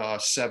out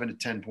 7 to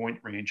 10 point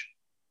range.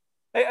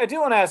 I do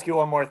want to ask you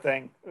one more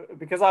thing,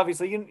 because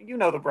obviously you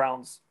know the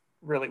Browns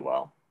really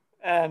well.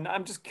 And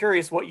I'm just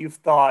curious what you've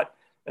thought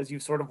as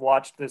you've sort of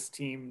watched this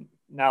team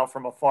now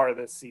from afar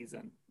this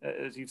season,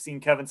 as you've seen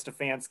Kevin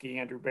Stefanski,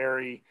 Andrew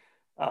Berry,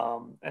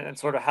 and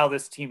sort of how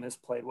this team has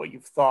played, what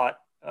you've thought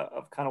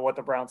of kind of what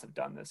the Browns have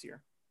done this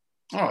year.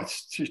 Oh,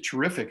 it's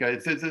terrific.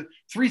 The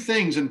 3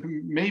 things, and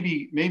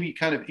maybe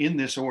kind of in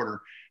this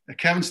order.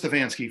 Kevin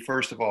Stefanski,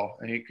 first of all,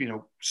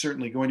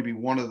 certainly going to be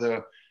one of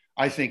the,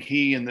 I think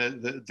he and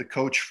the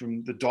coach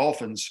from the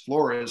Dolphins,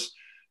 Flores,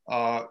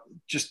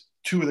 just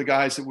 2 of the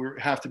guys that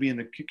have to be in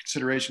the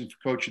consideration for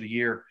Coach of the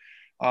Year.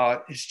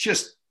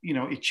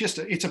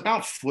 It's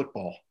about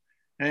football.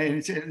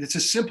 And it's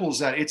as simple as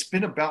that. It's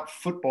been about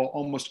football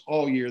almost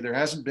all year. There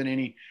hasn't been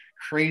any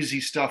crazy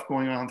stuff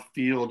going on the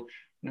field.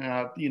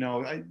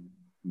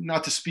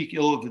 Not to speak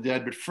ill of the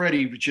dead, but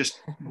Freddie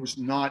just was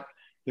not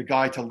the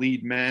guy to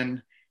lead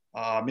men,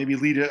 maybe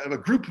lead a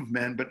group of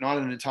men, but not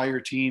an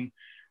entire team.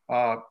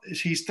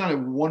 He's done a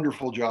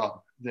wonderful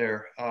job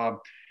there.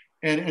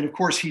 And of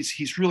course,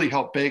 he's really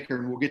helped Baker,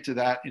 and we'll get to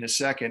that in a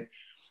second.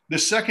 The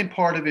second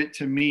part of it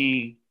to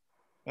me,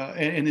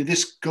 and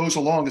this goes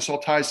along, this all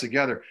ties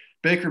together.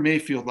 Baker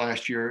Mayfield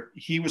last year,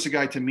 he was a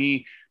guy to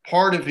me,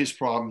 part of his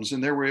problems,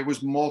 and it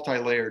was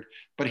multi-layered,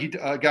 but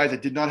a guy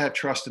that did not have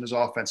trust in his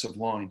offensive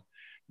line.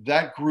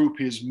 That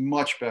group is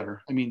much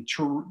better. I mean,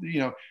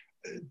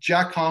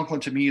 Jack Conklin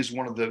to me is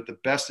one of the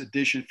best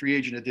free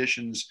agent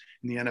additions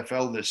in the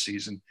NFL this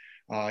season.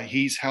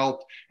 He's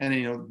helped, and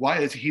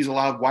he's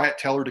allowed Wyatt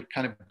Teller to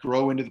kind of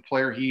grow into the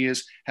player he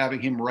is,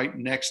 having him right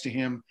next to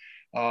him.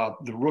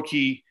 The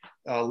rookie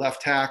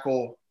left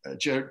tackle,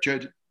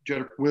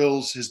 Jedrick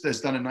Wills,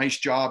 has done a nice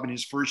job in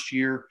his first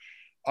year.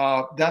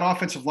 That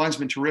offensive line's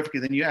been terrific.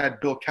 And then you add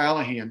Bill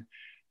Callahan.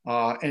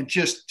 And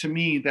just to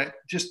me,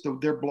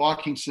 their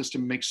blocking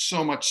system makes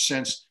so much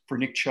sense for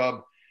Nick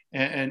Chubb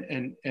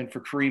and for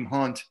Kareem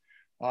Hunt.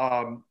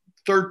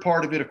 Third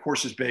part of it, of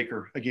course, is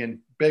Baker. Again,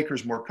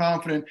 Baker's more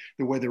confident,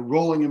 the way they're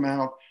rolling him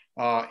out.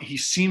 He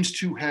seems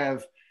to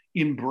have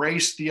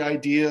embraced the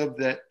idea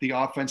that the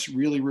offense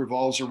really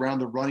revolves around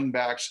the running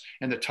backs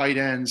and the tight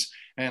ends,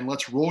 and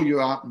let's roll you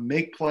out and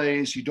make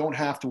plays. You don't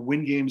have to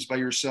win games by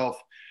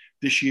yourself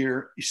this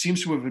year. He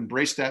seems to have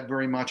embraced that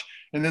very much.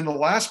 And then the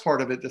last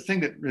part of it, the thing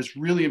that has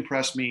really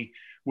impressed me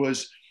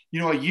was,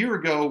 a year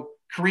ago,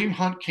 Kareem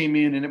Hunt came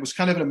in and it was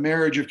kind of a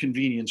marriage of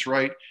convenience,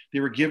 right? They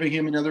were giving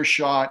him another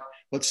shot.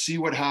 Let's see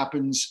what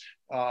happens.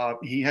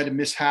 He had to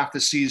miss half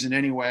the season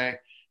anyway.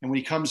 And when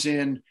he comes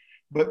in,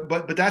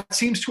 but that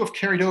seems to have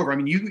carried over. I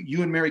mean,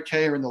 you and Mary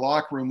Kay are in the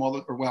locker room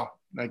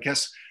I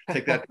guess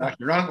take that back.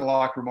 You're not in the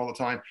locker room all the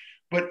time,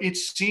 but it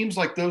seems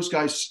like those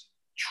guys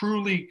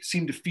truly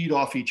seem to feed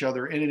off each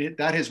other, and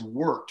that has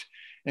worked.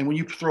 And when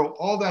you throw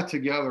all that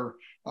together,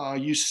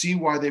 you see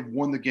why they've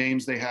won the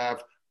games they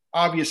have.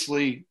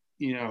 Obviously,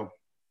 you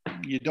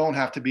don't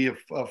have to be a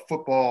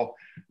football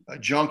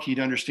junkie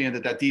to understand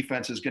that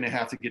defense is going to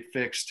have to get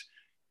fixed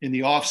in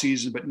the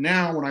offseason. But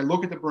now when I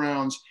look at the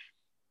Browns,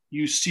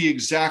 you see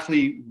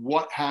exactly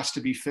what has to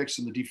be fixed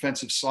on the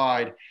defensive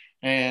side.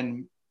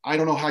 And I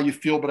don't know how you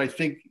feel, but I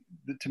think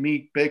that, to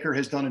me, Baker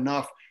has done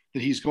enough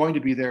that he's going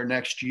to be there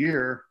next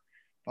year,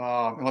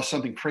 unless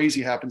something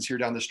crazy happens here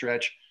down the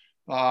stretch.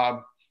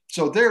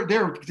 So they're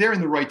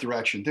in the right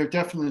direction. They're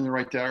definitely in the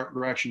right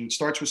direction. It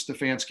starts with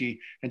Stefanski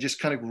and just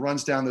kind of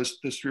runs down those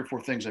 3 or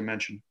 4 things I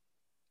mentioned.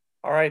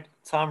 All right,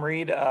 Tom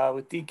Reed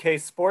with DK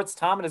Sports.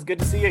 Tom, it is good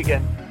to see you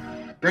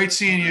again. Great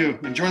seeing you.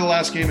 Enjoy the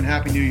last game and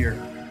Happy New Year.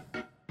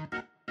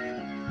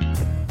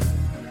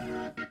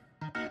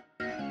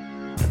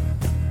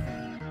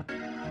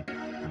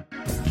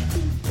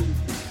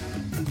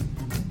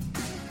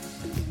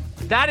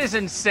 That is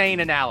insane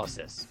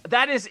analysis.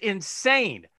 That is insane.